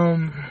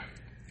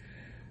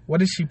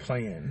 What is she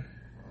playing?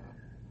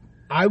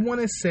 I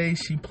want to say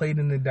she played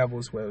in The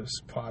Devil's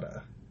Wears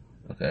Prada.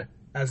 Okay.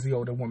 As the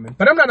older woman.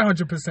 But I'm not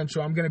 100%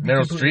 sure. I'm going to be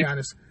completely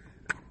honest.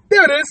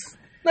 There it is.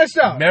 Nice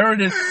job.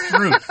 Meredith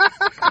Struth.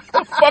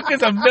 The fuck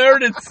is a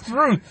Meredith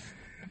Struth?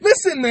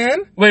 Listen, man.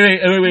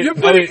 Wait.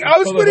 I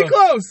was pretty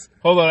close.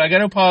 Hold on. I got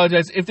to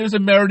apologize. If there's a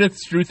Meredith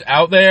Struth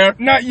out there.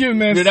 Not you,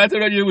 man. We're not talking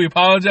about you. We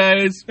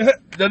apologize.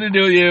 Nothing to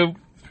do with you.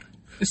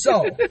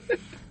 So.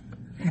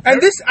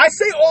 And this, I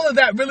say all of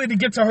that really to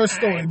get to her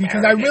story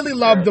because I really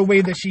love the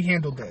way that she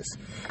handled this.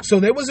 So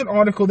there was an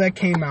article that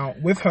came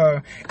out with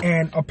her,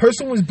 and a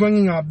person was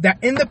bringing up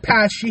that in the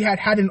past she had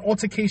had an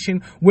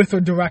altercation with her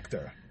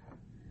director,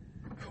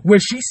 where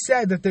she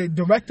said that the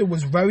director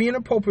was very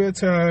inappropriate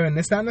to her and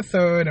this, that, and the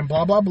third, and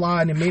blah, blah, blah,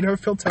 and it made her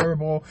feel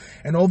terrible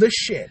and all this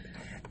shit.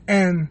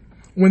 And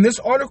when this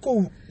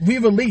article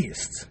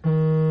re-released,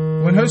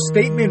 when her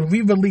statement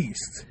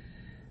re-released,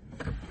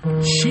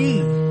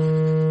 she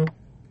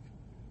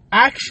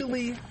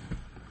actually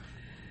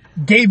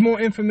gave more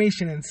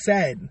information and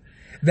said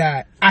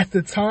that at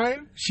the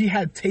time she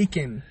had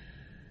taken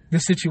the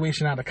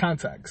situation out of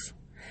context.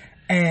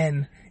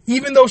 And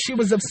even though she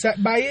was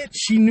upset by it,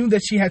 she knew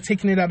that she had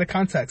taken it out of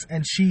context,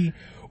 and she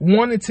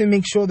wanted to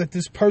make sure that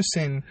this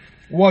person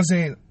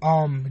wasn't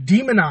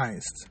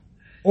demonized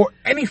or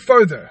any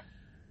further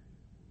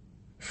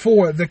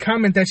for the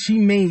comment that she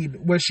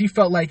made where she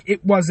felt like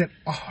it wasn't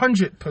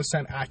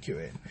 100%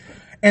 accurate.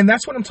 And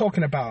that's what I'm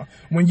talking about.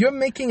 When you're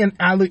making an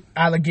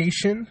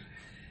allegation,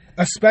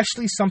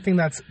 especially something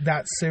that's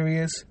that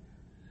serious,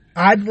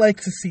 I'd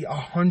like to see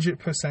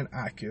 100%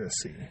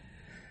 accuracy.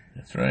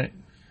 That's right.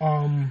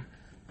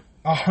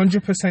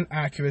 100%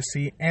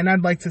 accuracy, and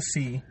I'd like to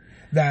see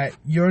that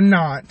you're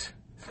not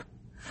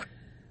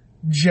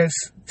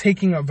just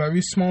taking a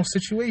very small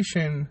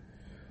situation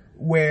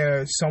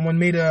where someone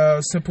made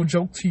a simple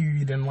joke to you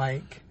didn't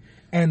like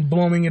and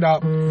blowing it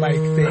up like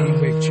they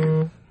raped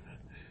you.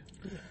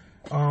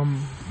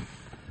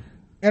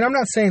 And I'm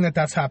not saying that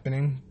that's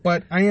happening,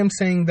 but I am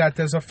saying that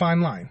there's a fine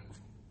line.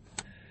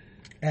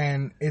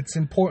 And it's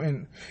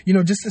important,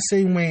 just the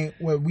same way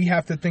where we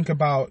have to think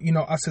about,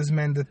 us as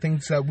men, the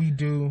things that we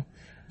do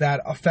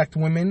that affect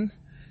women.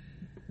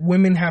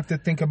 Women have to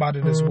think about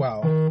it as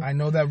well. I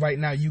know that right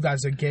now you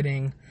guys are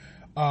getting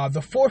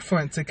the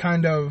forefront to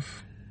kind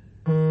of...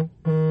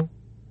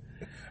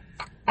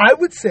 I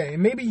would say,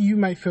 maybe you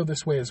might feel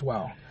this way as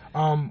well.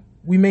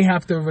 We may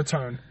have to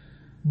return,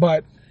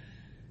 but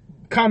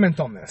comment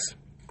on this.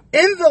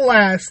 In the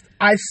last,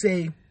 I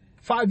say,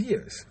 5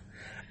 years,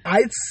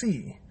 I'd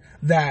see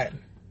that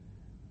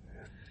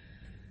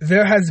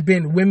there has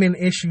been women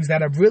issues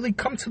that have really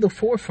come to the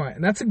forefront,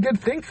 and that's a good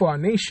thing for our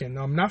nation.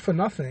 Not for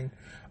nothing.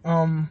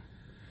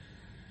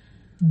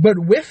 But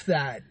with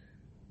that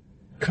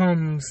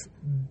comes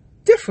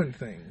different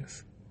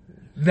things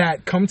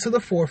that come to the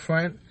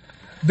forefront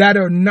that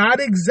are not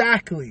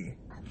exactly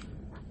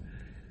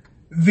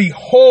the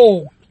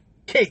whole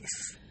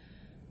case.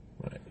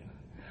 Right.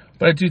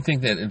 But I do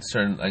think that in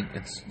certain,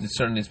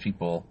 certain these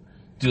people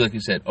do, like you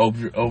said,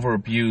 over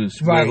abuse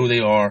who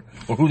they are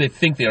or who they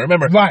think they are.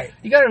 Remember,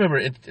 you got to remember,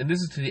 and this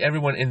is to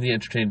everyone in the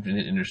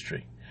entertainment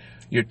industry.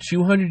 You're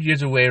 200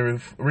 years away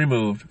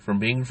removed from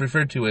being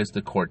referred to as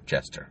the court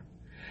jester.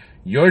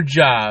 Your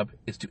job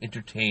is to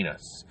entertain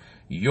us.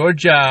 Your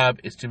job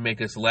is to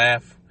make us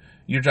laugh.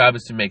 Your job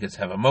is to make us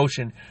have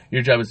emotion.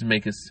 Your job is to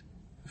make us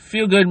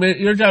feel good.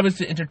 Your job is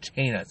to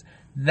entertain us.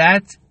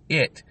 That's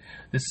it.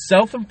 The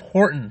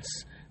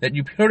self-importance that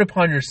you put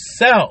upon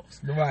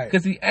yourselves. Right.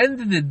 Because at the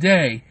end of the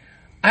day,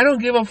 I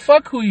don't give a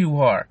fuck who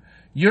you are.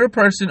 You're a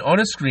person on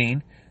a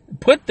screen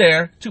put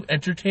there to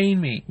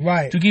entertain me.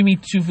 Right. To give me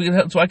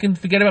so I can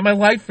forget about my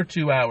life for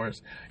 2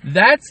 hours.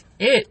 That's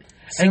it.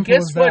 Simple and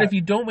guess what? that. If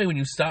you don't wait, when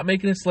you stop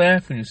making us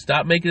laugh, when you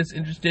stop making us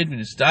interested, when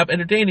you stop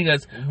entertaining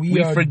us,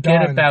 we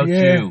forget about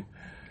you.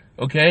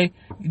 Okay?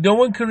 No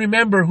one can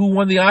remember who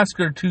won the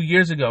Oscar 2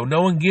 years ago.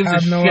 No one gives a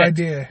shit. I have no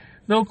idea.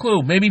 No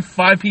clue. Maybe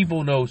 5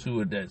 people knows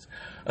who it is,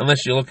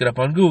 unless you look it up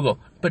on Google.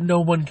 But no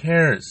one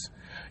cares.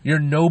 You're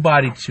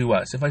nobody to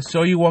us. If I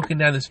saw you walking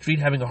down the street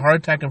having a heart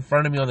attack in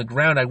front of me on the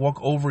ground, I'd walk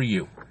over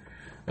you.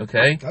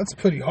 Okay? That's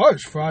pretty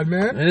harsh, Fried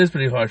Man. It is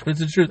pretty harsh, but it's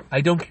the truth.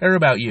 I don't care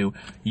about you.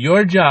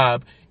 Your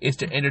job is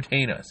to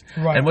entertain us.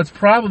 Right. And what's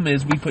problem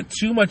is we put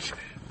too much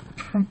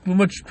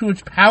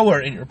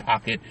power in your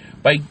pocket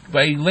by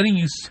letting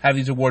you have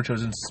these award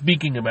shows and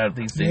speaking about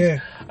these things,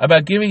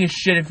 about giving a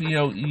shit if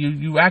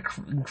you act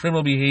in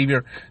criminal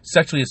behavior,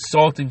 sexually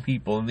assaulting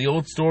people, and the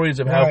old stories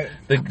of how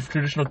the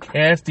traditional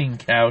casting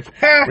couch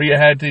where you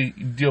had to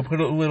put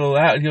a little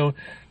out,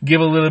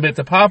 give a little bit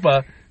to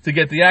Papa to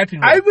get the acting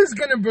right. I was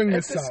gonna bring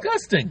this up. It's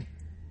disgusting.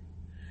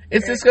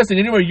 It's disgusting.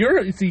 Anyway,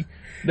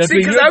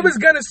 because I was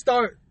gonna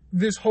start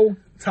this whole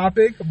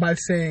topic by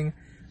saying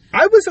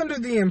I was under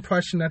the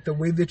impression that the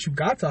way that you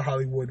got to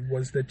Hollywood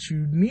was that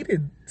you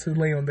needed to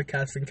lay on the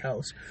casting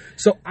couch.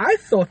 So I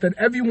thought that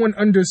everyone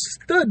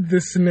understood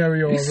this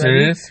scenario already.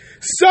 Serious?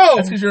 So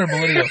that's because you're a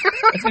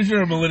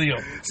millennial.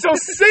 So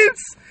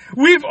since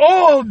we've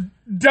all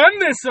done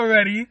this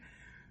already,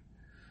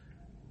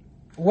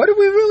 what are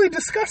we really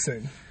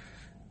discussing?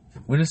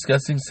 We're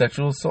discussing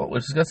sexual assault. We're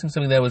discussing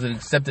something that was an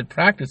accepted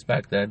practice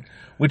back then,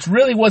 which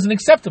really wasn't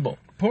acceptable.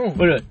 Boom.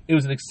 But it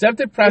was an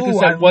accepted practice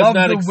that was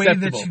not acceptable. I love the way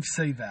that you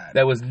say that.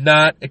 That was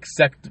not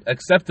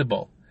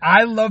acceptable.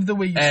 I love the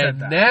way you said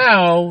that. And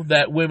now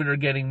that women are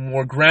getting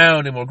more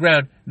ground,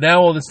 now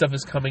all this stuff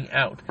is coming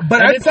out.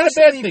 But it's not a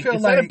bad thing.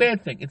 It's not a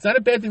bad thing. It's not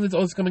a bad thing that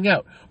all this coming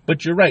out.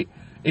 But you're right.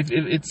 If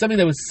it's something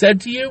that was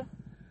said to you,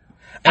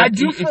 I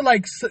do feel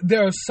like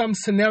there are some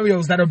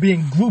scenarios that are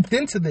being grouped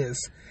into this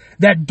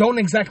that don't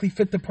exactly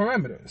fit the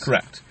parameters.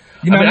 Correct.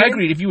 I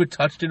agree. If you were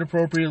touched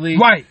inappropriately,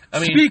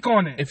 speak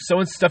on it. If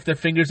someone stuffed their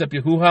fingers up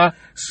your hoo-ha,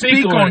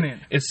 speak on it.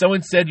 If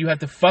someone said you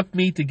had to fuck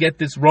me to get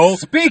this role,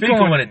 speak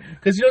on it.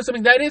 Because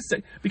something that is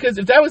because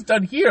if that was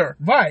done here,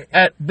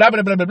 at blah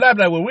blah blah blah blah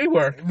blah where we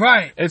were,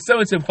 if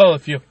someone said, well,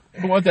 if you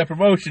want that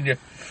promotion, why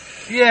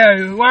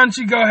don't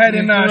you go ahead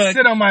and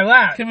sit on my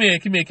lap? Come here.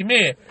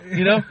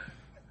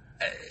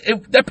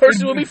 That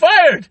person will be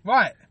fired.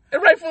 Right.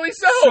 And rightfully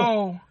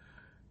so.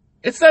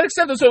 It's not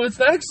acceptable. So if it's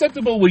not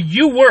acceptable where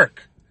you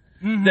work,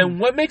 then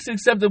what makes it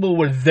acceptable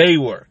where they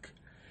work?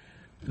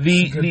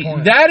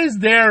 That is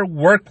their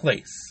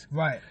workplace.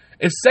 Right.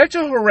 If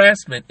sexual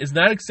harassment is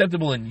not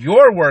acceptable in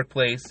your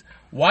workplace,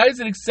 why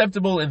is it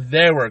acceptable in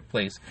their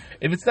workplace?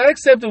 If it's not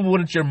acceptable when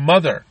it's your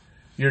mother,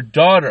 your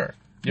daughter,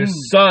 your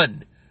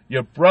son,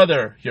 your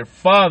brother, your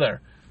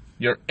father,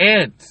 your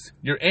aunt's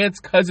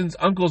cousin's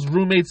uncle's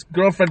roommate's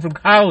girlfriend from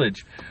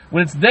college.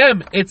 When it's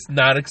them, it's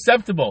not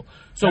acceptable.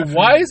 So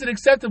why is it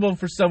acceptable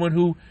for someone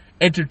who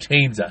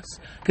entertains us?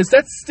 Because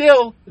that's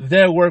still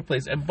their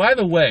workplace. And by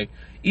the way,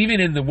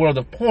 even in the world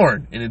of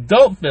porn, in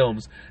adult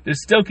films, there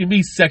still can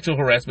be sexual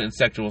harassment and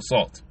sexual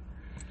assault.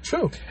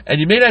 True.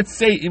 And you might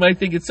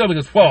think it's so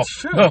because,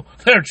 no,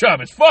 their job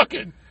is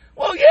fucking.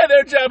 Well, yeah,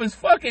 their job is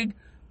fucking,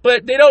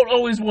 but they don't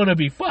always want to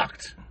be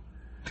fucked.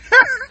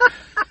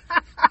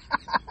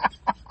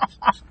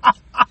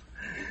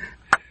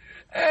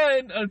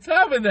 And on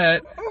top of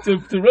that, to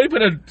really put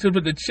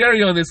the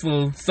cherry on this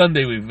little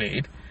sundae we've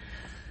made,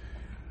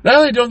 not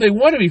only don't they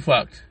want to be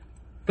fucked,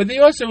 but they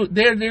also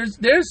there's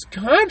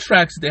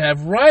contracts that they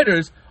have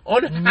writers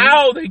on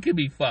how they can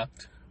be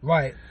fucked.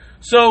 Right.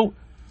 So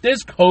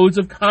there's codes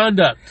of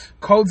conduct.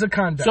 Codes of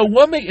conduct. So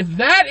if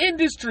that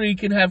industry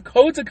can have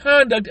codes of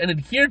conduct and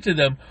adhere to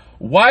them,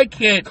 Why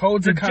can't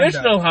Codes of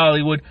traditional conduct.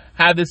 Hollywood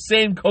have the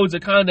same codes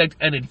of conduct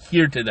and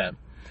adhere to them?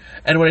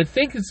 And what I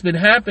think has been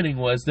happening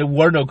was there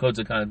were no codes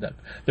of conduct.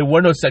 There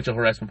were no sexual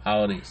harassment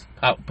policies.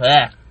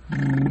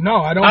 No,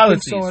 I don't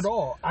Policies. think so at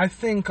all. I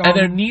think... And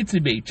there needs to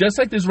be. Just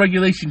like there's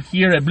regulation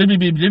here at blah, blah,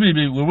 blah, blah, blah,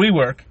 blah, where we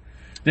work,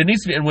 there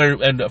needs to be,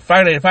 and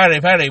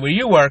Friday, where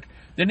you work,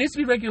 there needs to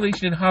be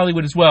regulation in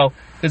Hollywood as well,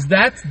 because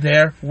that's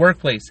their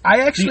workplace.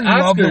 I actually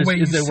love the way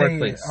you say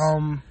workplace.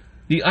 it.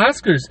 The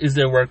Oscars is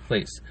their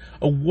workplace.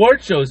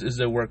 Award shows is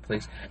their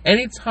workplace.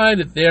 Anytime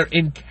that they're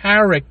in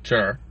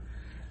character...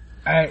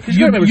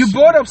 you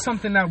brought up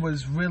something that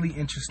was really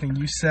interesting.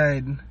 You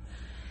said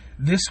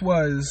this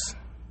was...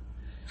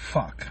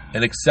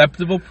 an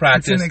acceptable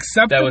practice. It's an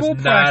acceptable that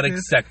was practice not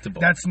acceptable.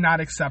 That's not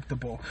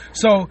acceptable.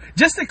 So,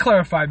 just to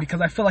clarify,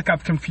 because I feel like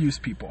I've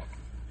confused people.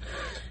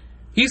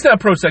 He's not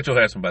pro sexual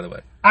harassment, by the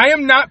way. I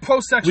am not pro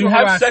sexual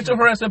harassment. We have sexual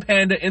harassment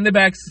panda in the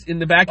back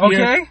okay.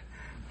 here.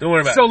 Don't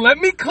worry about it. So let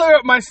me clear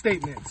up my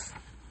statements,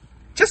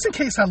 just in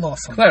case I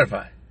lost something.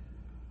 Clarify.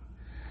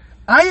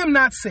 I am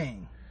not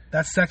saying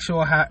that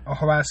sexual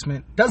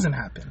harassment doesn't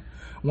happen.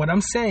 What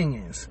I'm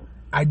saying is,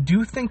 I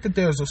do think that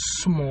there's a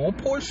small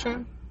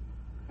portion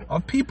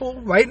of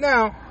people right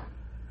now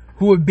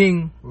who are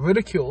being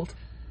ridiculed,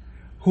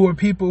 who are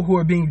people who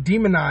are being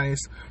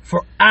demonized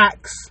for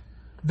acts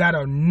that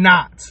are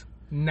not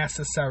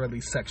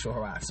necessarily sexual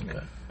harassment.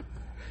 Okay.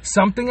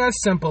 Something as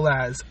simple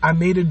as, I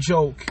made a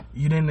joke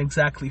you didn't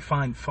exactly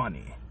find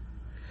funny.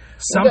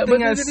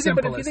 Something as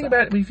simple as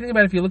that. If you think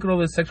about it, if you look at all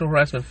the sexual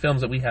harassment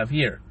films that we have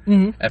here,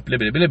 Mm-hmm. at blah,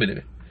 blah, blah, blah,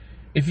 blah,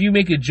 if you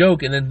make a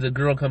joke and then the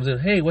girl comes in,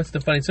 hey, what's the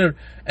funny story?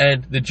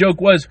 And the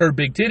joke was her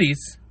big titties.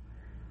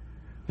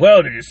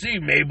 Well, did you see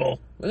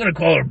Mabel? We're going to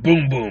call her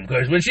Boom Boom,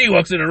 because when she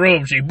walks in a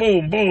room, she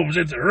boom booms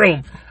into the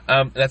room.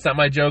 That's not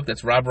my joke.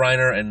 That's Rob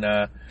Reiner and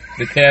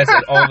the cast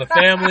at All in the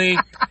Family.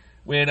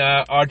 When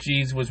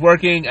Archie's was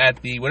working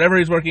at the whatever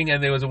he's working,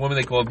 and there was a woman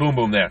they called Boom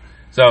Boom there.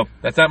 So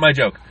that's not my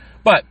joke.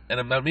 But, and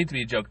I'm not meant to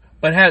be a joke,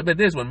 but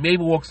this, when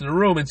Mabel walks in the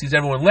room and sees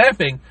everyone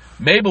laughing,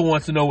 Mabel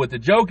wants to know what the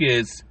joke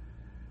is.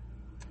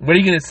 What are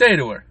you going to say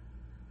to her?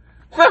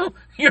 Well,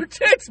 your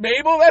tits,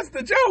 Mabel, that's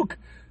the joke.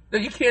 No,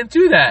 you can't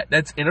do that.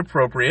 That's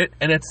inappropriate,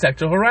 and it's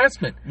sexual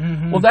harassment.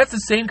 Mm-hmm. Well, that's the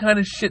same kind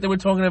of shit that we're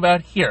talking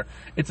about here.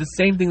 It's the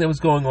same thing that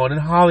was going on in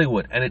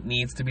Hollywood, and it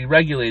needs to be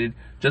regulated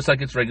just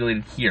like it's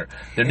regulated here.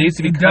 There needs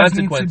to be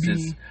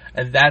consequences,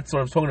 and that's what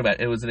I was talking about.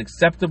 It was an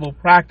acceptable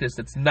practice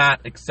that's not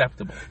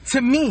acceptable.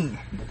 To me,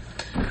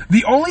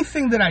 the only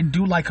thing that I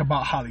do like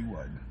about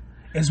Hollywood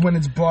is when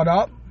it's brought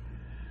up,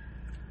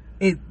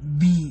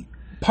 the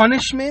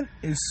punishment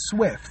is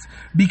swift,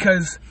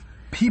 because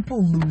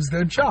people lose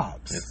their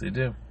jobs. Yes, they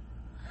do.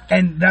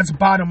 And that's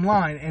bottom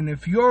line. And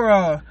if you're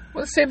a...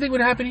 Well, the same thing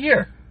would happen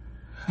here.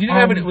 You didn't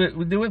have it.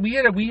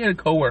 We had a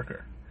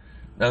coworker.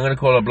 Now I'm going to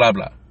call her Blah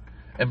Blah.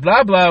 And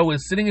Blah Blah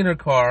was sitting in her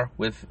car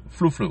with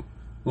Flu Flu,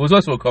 who was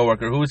also a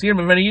coworker, who was here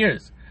for many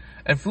years.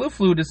 And Flu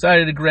Flu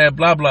decided to grab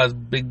Blah Blah's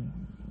big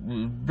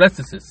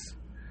breastises.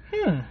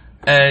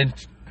 And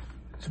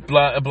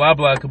Blah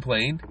Blah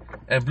complained,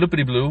 and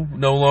Blippity Blue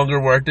no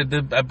longer worked at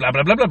the blah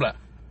blah blah blah blah.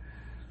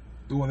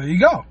 Well, there you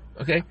go.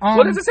 Okay.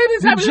 What does it say?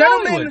 This happened in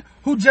gentleman Hollywood?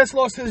 who just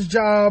lost his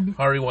job.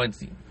 Harvey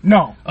Weinstein.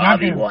 No, not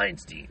Harvey him.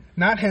 Weinstein.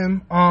 Not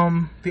him.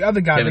 The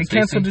other guy. Kevin They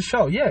canceled Spacey? the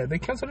show. Yeah, they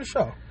canceled the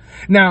show.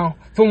 Now,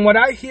 from what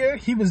I hear,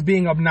 he was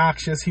being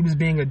obnoxious. He was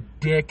being a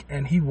dick,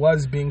 and he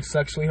was being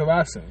sexually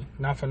harassing.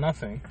 Not for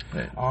nothing.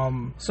 Right.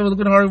 So look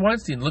at Harvey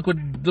Weinstein. Look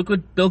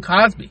what Bill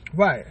Cosby.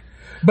 Right.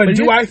 But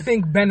do I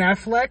think Ben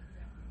Affleck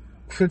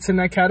fits in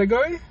that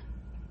category?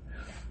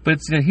 But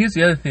here's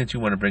the other thing that you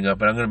want to bring up,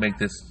 but I'm going to make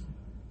this.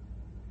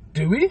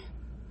 Do we?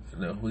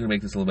 No, we're going to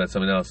make this a little about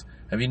something else.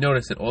 Have you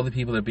noticed that all the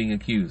people that are being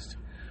accused,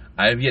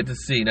 I have yet to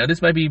see. Now,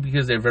 this might be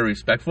because they're very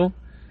respectful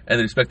and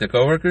they respect their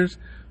coworkers,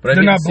 but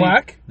they're not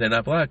black. They're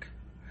not black.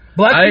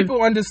 Black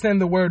people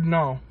understand the word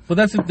no. Well,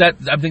 I think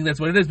that's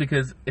what it is,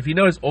 because if you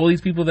notice, all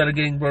these people that are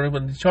getting brought up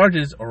on these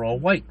charges are all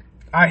white.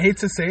 I hate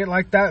to say it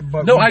like that,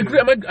 but no, I agree.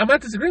 I'm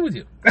not disagreeing with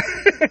you.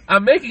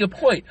 I'm making a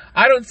point.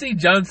 I don't see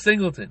John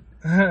Singleton.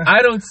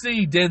 I don't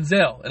see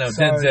Denzel. And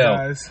Denzel.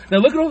 Guys. Now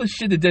look at all the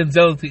shit that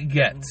Denzel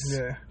gets.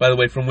 Yeah. By the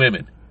way, from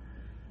women.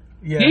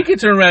 Yeah. He can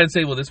turn around and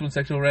say, "Well, this one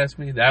sexual harassed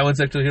me. That one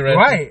sexually harassed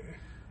me." Right.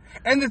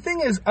 And the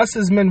thing is, us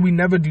as men, we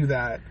never do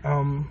that.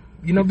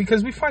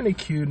 Because we find it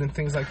cute and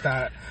things like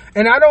that.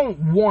 And I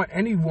don't want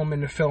any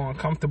woman to feel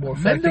uncomfortable or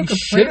feel like they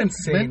shouldn't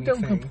say anything. Men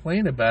don't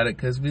complain about it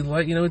because we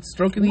like, it's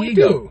stroking the we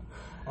ego.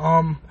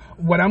 Do.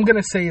 What I'm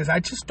gonna say is, I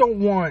just don't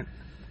want,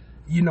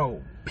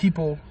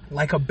 people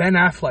like a Ben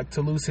Affleck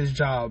to lose his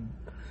job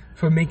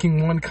for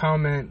making one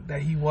comment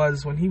that he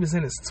was when he was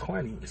in his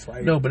 20s.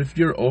 Like, no, but if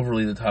you're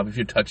overly the top, if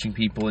you're touching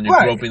people and you're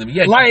right. groping them,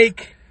 yeah,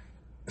 like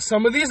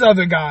some of these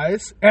other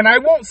guys, and I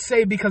won't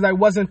say because I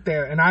wasn't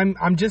there, and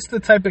I'm just the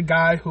type of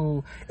guy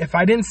who, if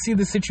I didn't see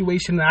the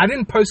situation, and I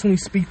didn't personally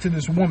speak to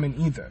this woman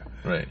either.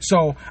 Right.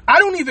 So I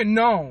don't even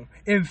know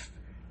if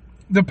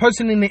the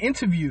person in the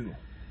interview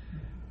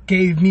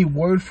gave me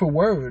word for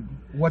word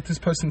what this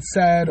person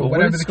said or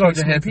whatever the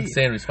case may be.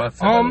 Say in response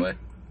to that, by the way?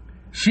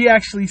 She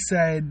actually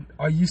said,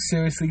 "Are you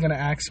seriously going to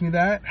ask me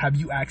that? Have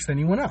you asked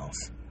anyone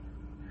else?"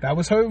 That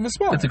was her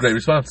response. That's a great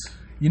response.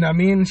 You know what I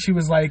mean? She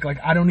was like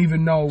I don't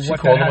even know She what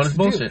called that him on has his to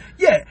bullshit.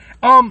 do. Yeah.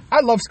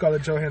 I love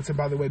Scarlett Johansson,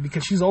 by the way,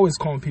 because she's always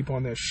calling people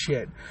on their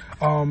shit.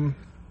 By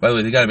the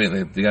way, they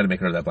gotta make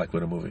her that Black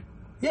Widow movie.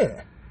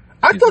 Yeah.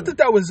 I thought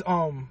that was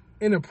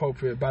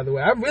inappropriate, by the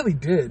way. I really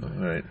did. All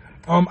right.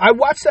 I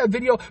watched that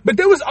video, but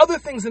there was other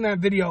things in that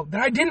video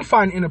that I didn't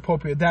find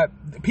inappropriate, that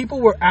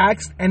people were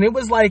asked, and it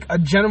was like a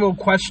general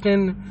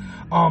question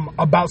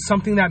about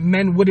something that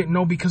men wouldn't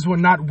know because we're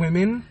not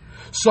women.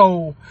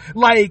 So,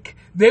 like,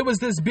 there was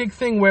this big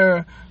thing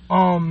where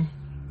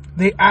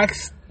they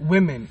asked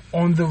women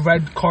on the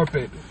red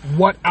carpet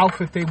what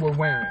outfit they were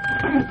wearing.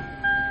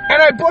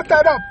 And I brought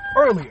that up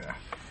earlier.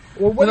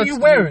 Well, what are you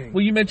wearing?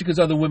 Well, you mentioned because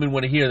other women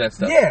want to hear that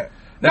stuff. Yeah.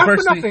 Not for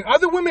nothing.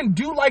 Other women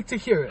do like to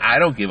hear it. I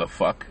don't give a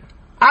fuck.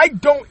 I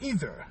don't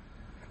either.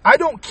 I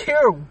don't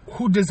care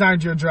who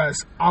designed your dress.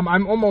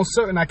 I'm almost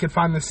certain I could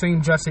find the same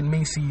dress in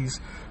Macy's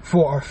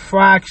for a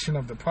fraction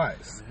of the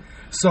price.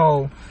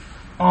 So,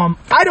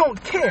 I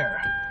don't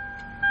care.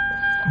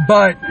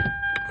 But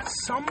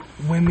some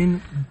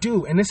women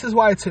do. And this is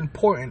why it's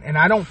important. And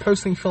I don't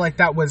personally feel like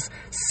that was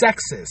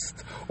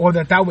sexist or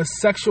that was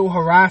sexual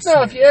harassment.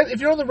 No, if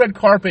you're on the red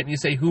carpet and you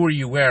say, "Who are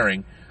you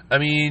wearing?" I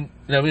mean,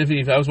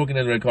 if I was walking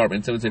on the red carpet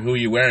and someone said, "Who are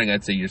you wearing?"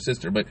 I'd say your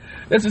sister. But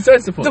that's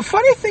the point. The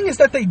funny thing is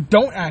that they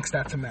don't ask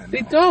that to men.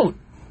 They don't.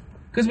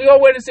 Because we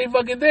all wear the same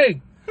fucking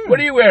thing. What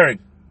are you wearing?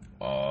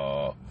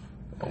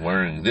 I'm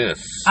wearing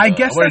this. I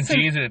guess I'm wearing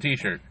jeans and a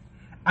t-shirt.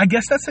 I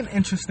guess that's an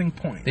interesting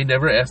point. They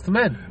never ask the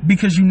men.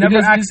 Because you never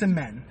ask the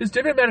men. There's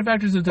different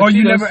manufacturers of tuxedos. Or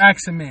you never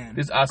ask a man.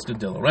 There's Oscar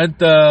de la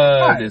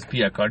Renta. There's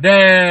Pierre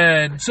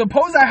Cardin.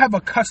 Suppose I have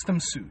a custom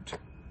suit.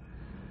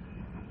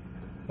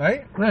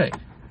 Right? Right.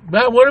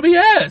 But I want to be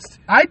asked.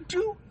 I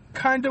do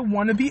kind of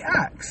want to be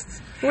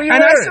asked. What are you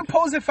and wearing? I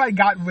suppose if I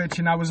got rich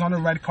and I was on a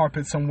red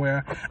carpet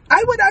somewhere,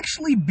 I would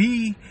actually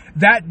be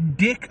that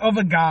dick of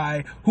a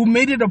guy who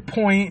made it a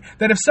point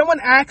that if someone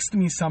asked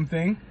me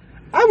something,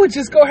 I would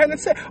just go ahead and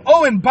say,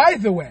 "Oh, and by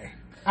the way,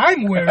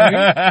 I'm wearing..."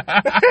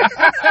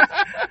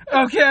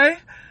 Okay?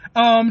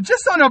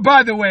 Just on a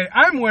by the way,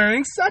 I'm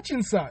wearing such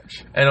and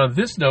such. And on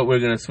this note, we're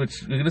going to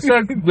switch. We're going to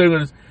start...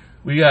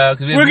 We're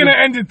going to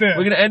end it there.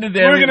 We're going to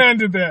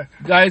end it there.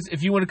 Guys,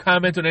 if you want to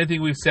comment on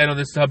anything we've said on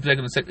this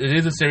subject, it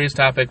is a serious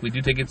topic. We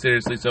do take it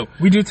seriously, so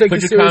we do take put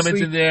it your seriously.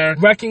 Comments in there.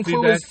 Wrecking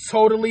Crew is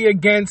totally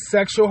against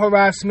sexual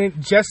harassment,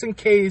 just in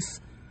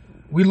case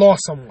we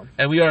lost someone.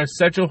 And we are a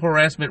sexual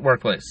harassment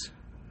workplace.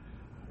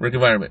 Work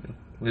environment.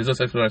 There's no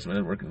sexual harassment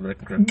at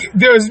Wrecking Crew.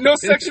 There is no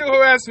sexual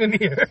harassment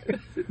here.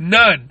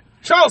 None.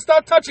 Charles,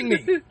 stop touching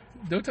me.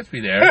 Don't touch me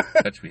there.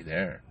 Touch me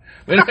there.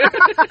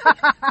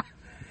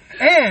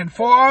 And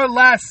for our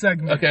last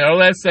segment. Okay, our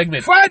last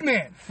segment. Fried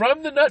Man.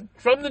 From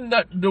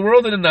the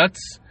world of the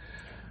nuts,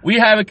 we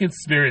have a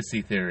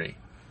conspiracy theory.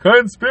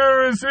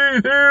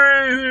 Conspiracy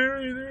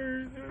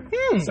theory.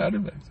 Sound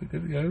effects.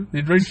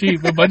 They're very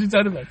cheap, a bunch of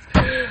sound effects.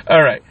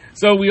 All right.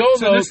 So we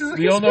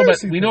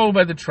know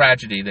about the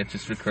tragedy that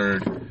just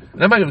occurred.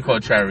 And I'm not going to call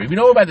it tragedy. We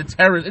know about the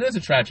terror. It is a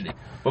tragedy.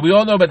 But we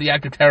all know about the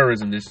act of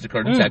terrorism that just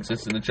occurred in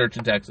Texas, in the church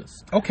in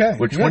Texas. Okay.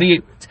 Where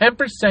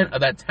 10% of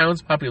that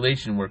town's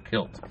population were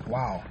killed.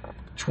 Wow.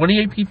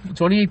 28 people,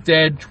 28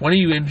 dead,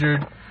 20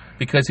 injured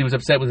because he was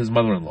upset with his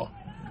mother-in-law.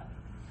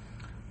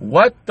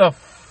 What the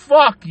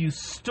fuck, you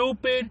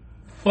stupid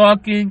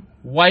fucking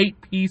white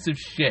piece of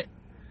shit.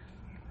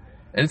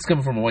 And it's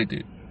coming from a white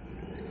dude.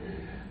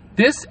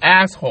 This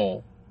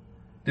asshole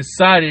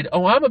decided,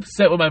 "Oh, I'm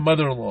upset with my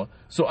mother-in-law,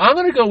 so I'm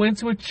going to go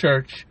into a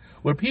church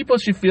where people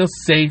should feel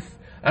safe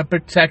and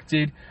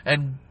protected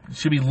and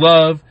should be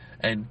loved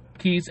and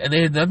peace, and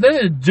they had nothing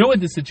to do with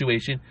this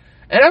situation,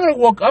 and I'm going to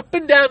walk up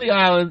and down the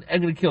island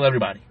and going to kill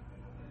everybody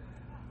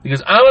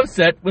because I'm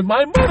upset with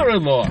my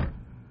mother-in-law."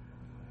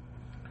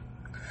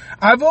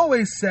 I've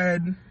always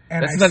said,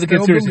 and that's I not the still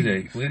conspiracy believe,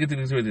 theory. We're going to get to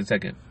the conspiracy in a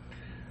second.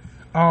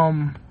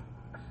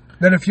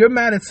 That if you're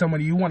mad at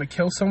somebody, you want to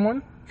kill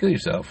someone, Kill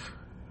yourself.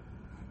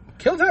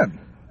 Kill them.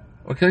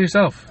 Or kill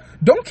yourself.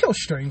 Don't kill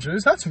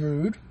strangers. That's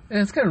rude. Yeah,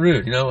 it's kind of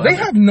rude, you know. They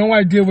have no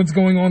idea what's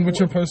going on with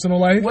your personal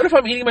life. What if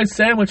I'm eating my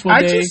sandwich one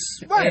day?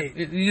 Right.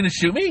 You going to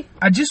shoot me?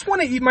 I just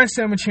want to eat my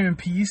sandwich here in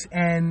peace,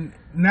 and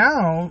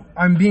now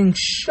I'm being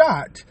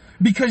shot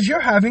because you're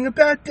having a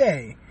bad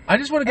day. I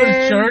just want to go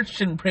to church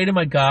and pray to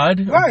my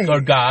God, right, or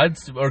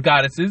gods, or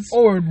goddesses,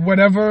 or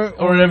whatever,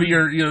 or whatever whatever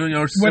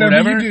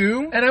you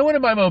do. And I want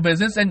to mind my own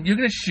business, and you're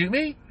going to shoot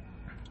me?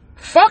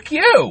 Fuck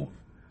you!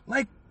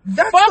 Like,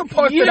 that's the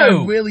part that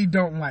I really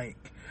don't like.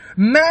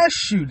 Mass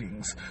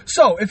shootings.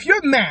 So, if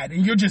you're mad,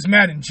 and you're just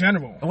mad in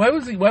general. Why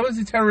was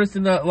he terrorist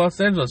in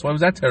Los Angeles? Why was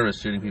that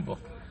terrorist shooting people?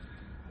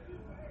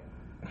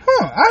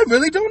 I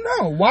really don't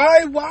know.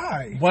 Why?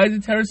 Why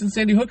did terrorists in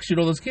Sandy Hook shoot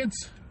all those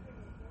kids?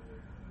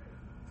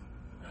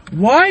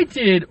 Why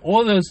did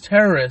all those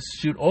terrorists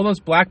shoot all those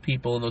black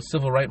people in those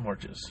civil rights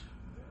marches?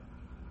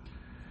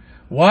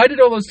 Why did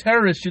all those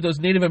terrorists shoot those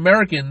Native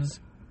Americans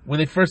when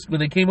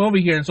they came over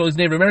here and saw these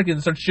Native Americans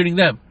and started shooting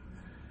them?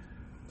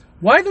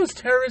 Why do those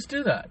terrorists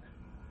do that?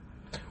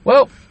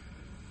 Well,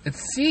 it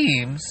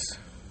seems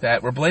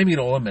that we're blaming it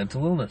all on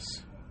mental illness.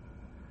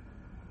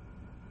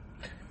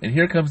 And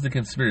here comes the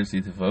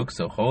conspiracy, folks,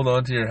 so hold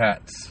on to your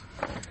hats.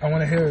 I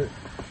want to hear it.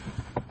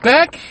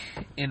 Back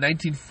in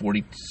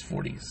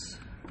 1940s,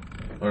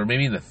 or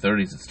maybe in the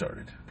 30s it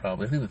started,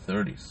 probably, I think the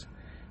 30s,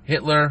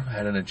 Hitler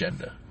had an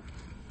agenda.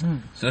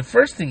 So the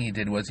first thing he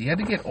did was he had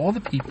to get all the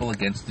people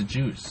against the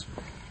Jews.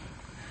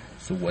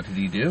 So what did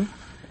he do?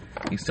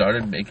 He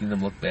started making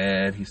them look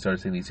bad. He started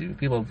saying these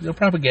people,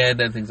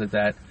 propaganda and things like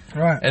that.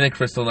 Right. And then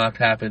Kristallnacht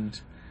happened.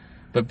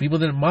 But people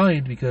didn't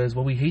mind because,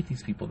 well, we hate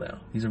these people now.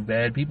 These are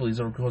bad people. These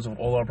are the cause of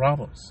all our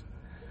problems.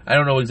 I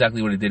don't know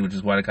exactly what he did, which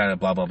is why I kind of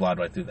blah, blah, blah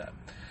right through that.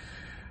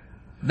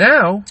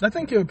 Now, I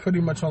think you're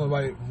pretty much on the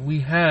right.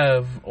 We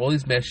have all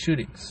these mass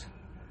shootings.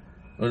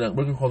 We're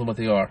going to call them what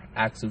they are.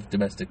 Acts of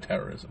domestic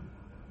terrorism.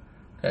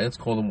 Okay, let's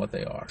call them what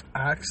they are.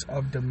 Acts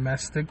of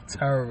domestic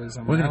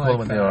terrorism. We're going to call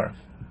them what they are.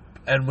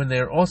 And when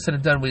they're all said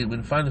and done, we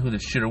find out who the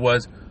shooter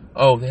was.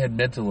 Oh, they had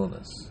mental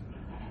illness.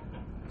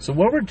 So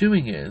what we're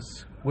doing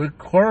is we're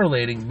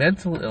correlating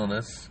mental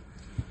illness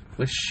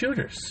with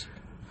shooters.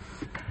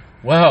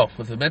 Well,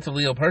 if a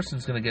mentally ill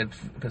person's going to get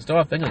pissed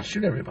off, they're going to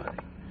shoot everybody.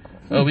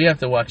 Oh, we have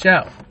to watch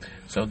out.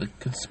 So the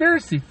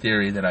conspiracy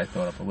theory that I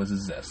thought of was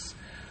this.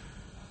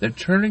 They're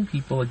turning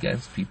people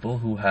against people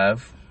who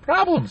have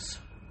problems.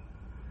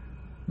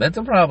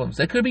 Mental problems.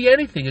 It could be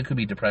anything. It could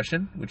be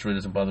depression, which really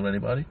doesn't bother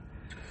anybody.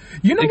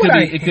 You know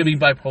it could be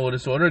bipolar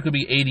disorder. It could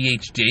be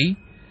ADHD.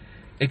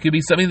 It could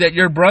be something that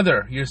your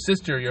brother, your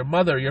sister, your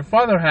mother, your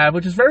father have,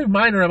 which is very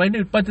minor and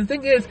minute. But the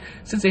thing is,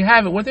 since they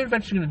have it, what they're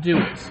eventually going to do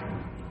is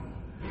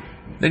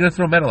they're going to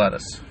throw metal at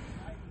us.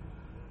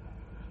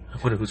 I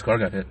wonder whose car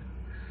got hit.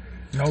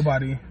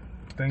 Nobody.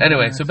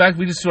 Anyway, so back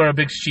we just saw a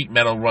big sheet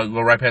metal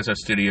go right past our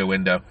studio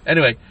window.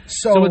 Anyway,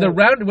 so with what they're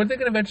going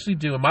to eventually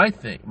do, and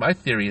my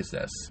theory is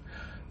this: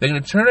 they're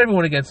going to turn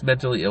everyone against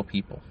mentally ill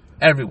people.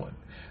 Everyone.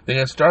 They're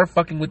going to start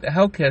fucking with the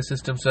healthcare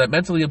system so that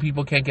mentally ill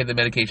people can't get the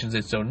medications they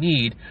so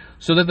need,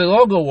 so that they'll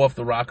all go off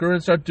the rocker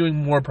and start doing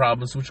more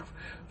problems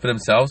for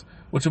themselves,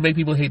 which will make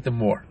people hate them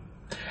more.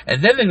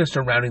 And then they're going to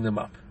start rounding them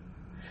up.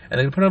 And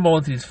they're going to put them all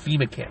into these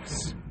FEMA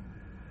camps.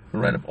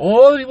 Round up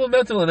all the people with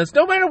mental illness,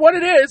 no matter what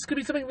it is. Could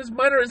be something as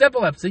minor as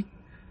epilepsy,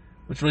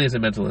 which really is a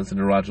mental illness, a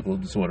neurological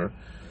disorder.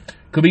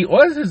 Could be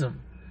autism.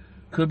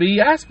 Could be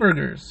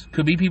Asperger's.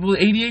 Could be people with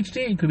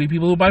ADHD. Could be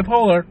people who are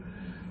bipolar.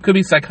 Could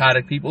be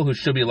psychotic people who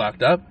should be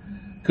locked up.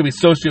 Could be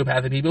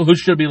sociopathic people who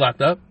should be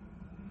locked up.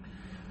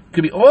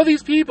 Could be all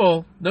these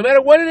people, no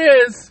matter what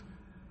it is,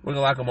 we're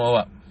going to lock them all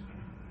up.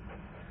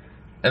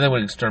 And then we're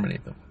going to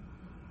exterminate them.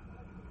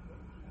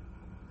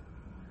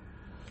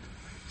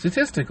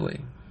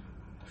 Statistically,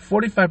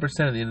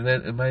 45% of the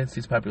United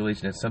States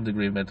population has some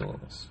degree of mental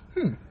illness.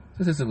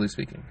 Statistically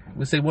speaking.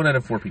 We say 1 out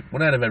of 4 people.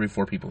 1 out of every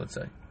 4 people, let's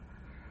say.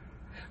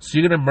 So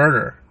you're going to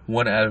murder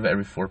 1 out of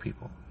every 4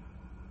 people.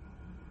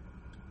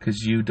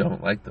 Because you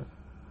don't like them.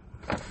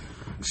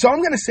 So I'm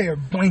going to say a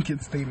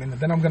blanket statement, and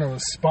then I'm going to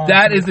respond.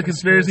 That is the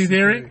conspiracy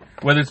theory.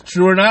 Whether it's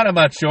true or not, I'm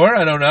not sure.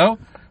 I don't know.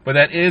 But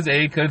that is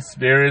a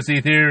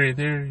conspiracy theory.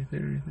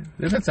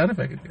 There's that sound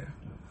effect again.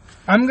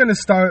 I'm going to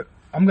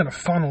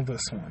funnel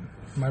this one,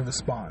 my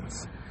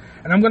response.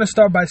 And I'm going to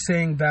start by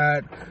saying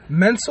that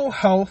mental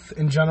health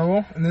in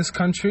general in this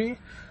country,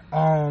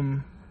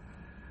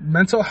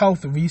 mental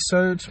health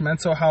research,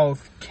 mental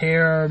health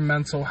care,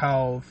 mental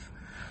health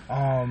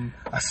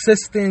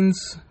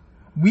assistance,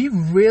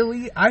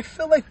 I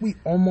feel like we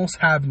almost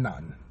have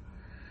none.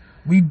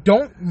 I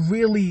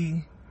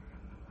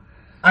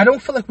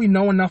don't feel like we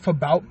know enough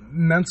about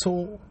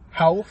mental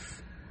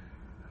health,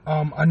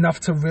 enough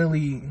to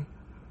really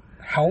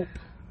help.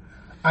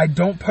 I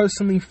don't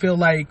personally feel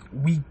like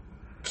we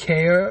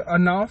care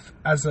enough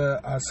as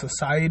a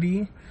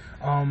society.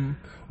 And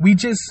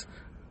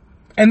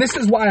this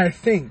is why I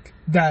think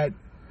that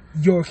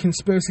your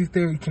conspiracy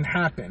theory can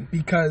happen,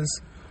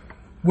 because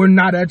we're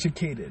not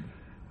educated.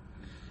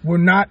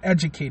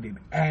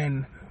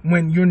 And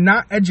when you're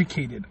not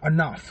educated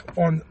enough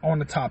on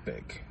a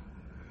topic,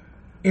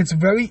 it's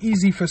very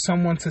easy for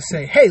someone to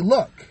say, hey,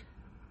 look,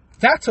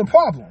 that's a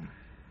problem.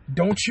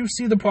 Don't you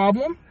see the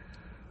problem?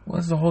 Well,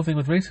 that's the whole thing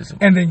with racism.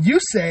 And then you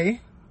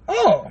say,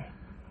 oh,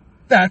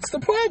 that's the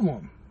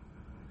problem.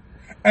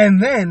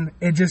 And then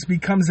it just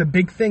becomes a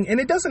big thing. And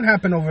it doesn't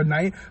happen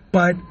overnight,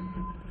 but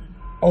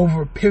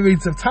over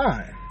periods of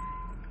time.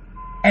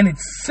 And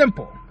it's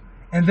simple.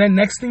 And then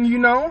next thing you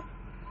know,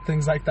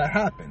 things like that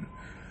happen.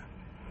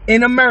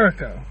 In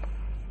America,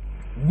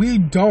 we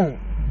don't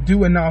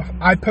do enough.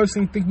 I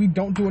personally think we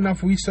don't do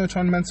enough research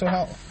on mental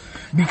health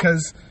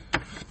because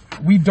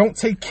we don't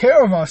take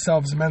care of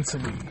ourselves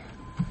mentally.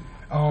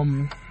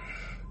 In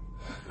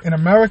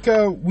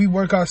America, we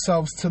work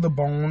ourselves to the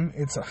bone.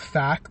 It's a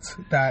fact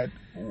that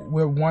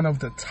we're one of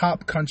the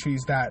top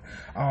countries that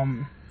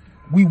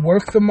we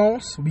work the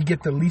most. We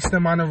get the least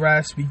amount of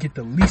rest. We get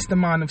the least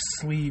amount of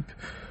sleep.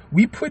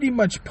 We pretty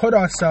much put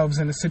ourselves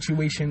in a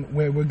situation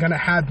where we're going to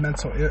have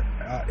mental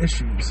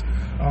issues.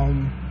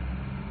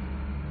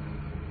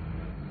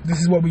 this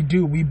is what we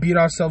do. We beat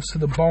ourselves to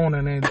the bone,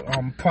 and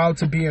I'm proud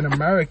to be an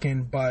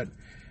American, but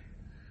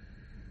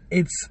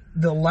it's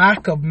the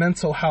lack of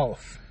mental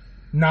health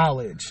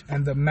knowledge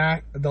and the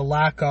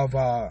lack of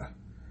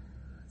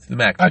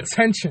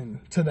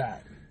attention to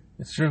that.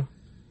 It's true.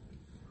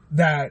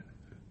 That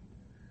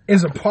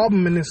is a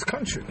problem in this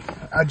country.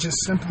 I just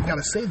simply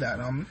gotta say that.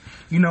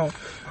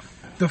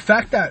 The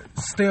fact that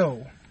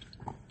still,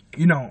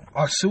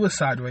 our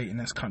suicide rate in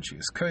this country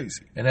is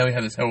crazy. And now we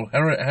have this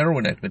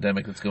heroin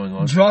epidemic that's going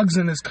on. Drugs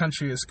in this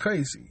country is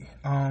crazy.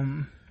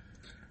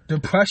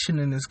 Depression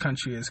in this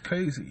country is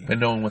crazy. But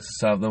no one wants to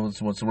solve. No one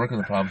wants to work on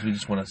the problems. We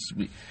just want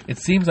to. It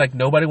seems like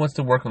nobody wants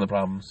to work on the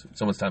problems.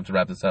 It's almost time to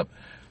wrap this up.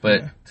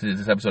 But to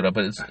this episode up.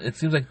 But it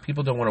seems like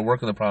people don't want to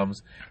work on the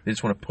problems. They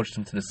just want to push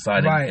them to the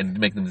side and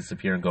make them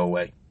disappear and go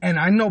away. And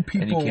I know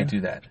people, and you can't do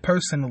that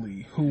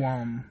personally, who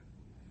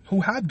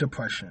have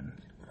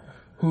depression,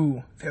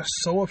 who they're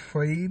so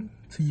afraid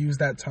to use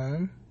that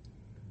term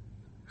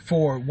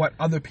for what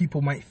other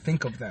people might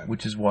think of them.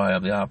 Which is why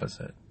I'm the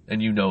opposite.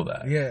 And you know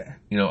that. Yeah.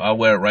 I'll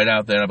wear it right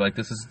out there. I'll be like,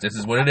 this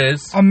is what it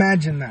is.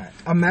 Imagine that.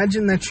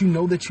 Imagine that you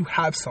know that you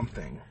have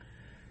something.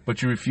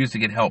 But you refuse to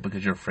get help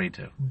because you're afraid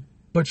to.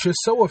 But you're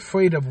so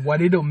afraid of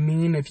what it'll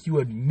mean if you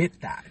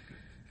admit that.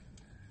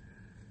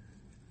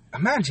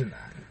 Imagine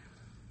that.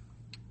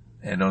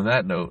 And on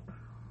that note,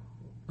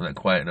 on that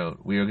quiet note,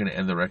 we are going to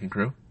end the Wrecking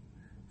Crew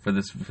for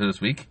this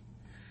week.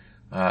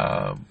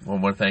 I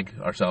want to thank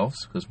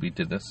ourselves because we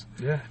did this.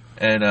 Yeah.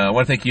 And I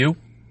want to thank you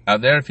out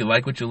there. If you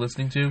like what you're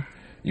listening to,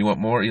 you want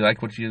more, you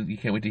like what you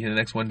can't wait to hear the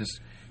next one,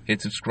 just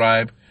hit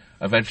subscribe.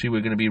 Eventually,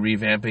 we're going to be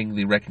revamping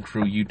the Wrecking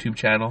Crew YouTube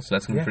channel, so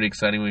that's going to be pretty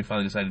exciting when we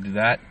finally decide to do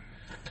that.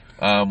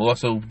 We'll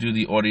also do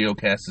the audio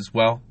cast as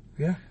well.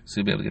 Yeah. So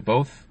you'll be able to get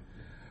both.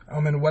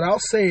 And what I'll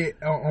say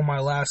on my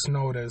last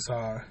note is,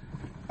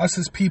 us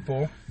as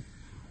people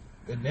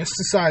in this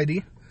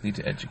society need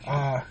to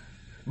educate.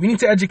 We need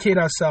to educate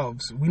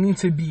ourselves. We need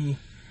to be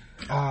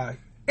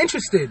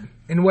interested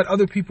in what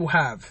other people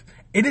have.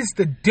 It is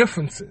the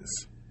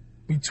differences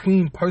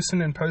between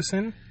person and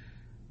person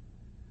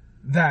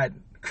that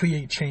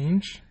create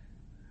change,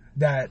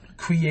 that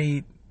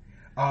create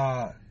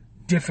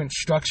different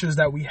structures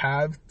that we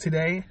have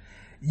today.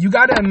 You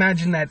got to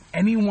imagine that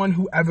anyone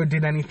who ever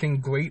did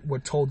anything great were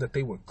told that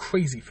they were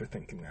crazy for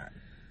thinking that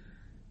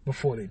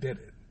before they did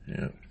it.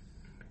 Yeah.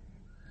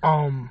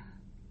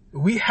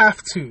 We have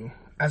to,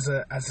 as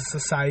a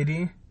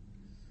society,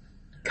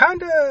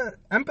 kind of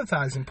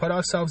empathize and put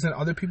ourselves in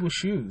other people's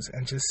shoes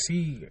and just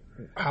see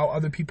how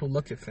other people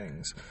look at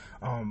things.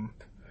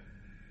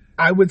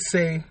 I would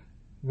say,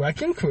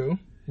 Wrecking Crew,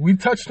 we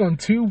touched on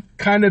two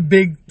kind of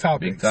big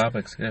topics. Big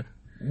topics, yeah.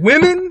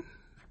 Women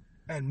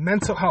and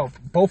mental health,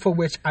 both of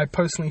which I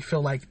personally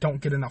feel like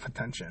don't get enough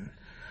attention.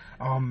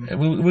 I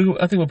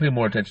think we'll pay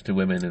more attention to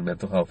women and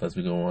mental health as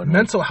we go on.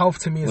 Mental health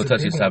to me is a big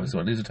these topics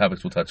one. These are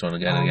topics we'll touch on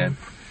again and again.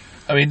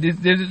 I mean,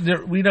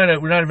 we're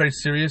not a very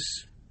serious.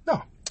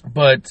 No.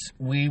 But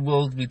we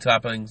will be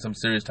topping some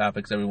serious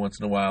topics every once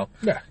in a while.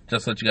 Yeah.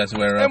 Just to let you guys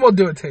aware of. And we'll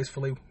do it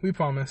tastefully. We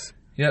promise.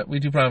 Yeah, we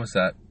do promise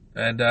that.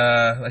 And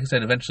like I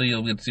said, eventually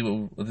you'll get to see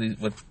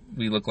what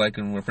we look like,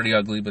 and we're pretty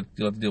ugly, but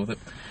you'll have to deal with it.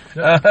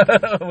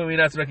 Yeah. When we're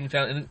not Wrecking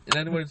Challenge. In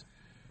other words,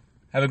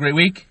 have a great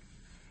week.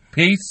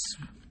 Peace.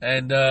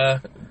 And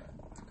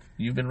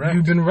you've been wrecked.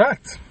 You've been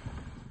wrecked.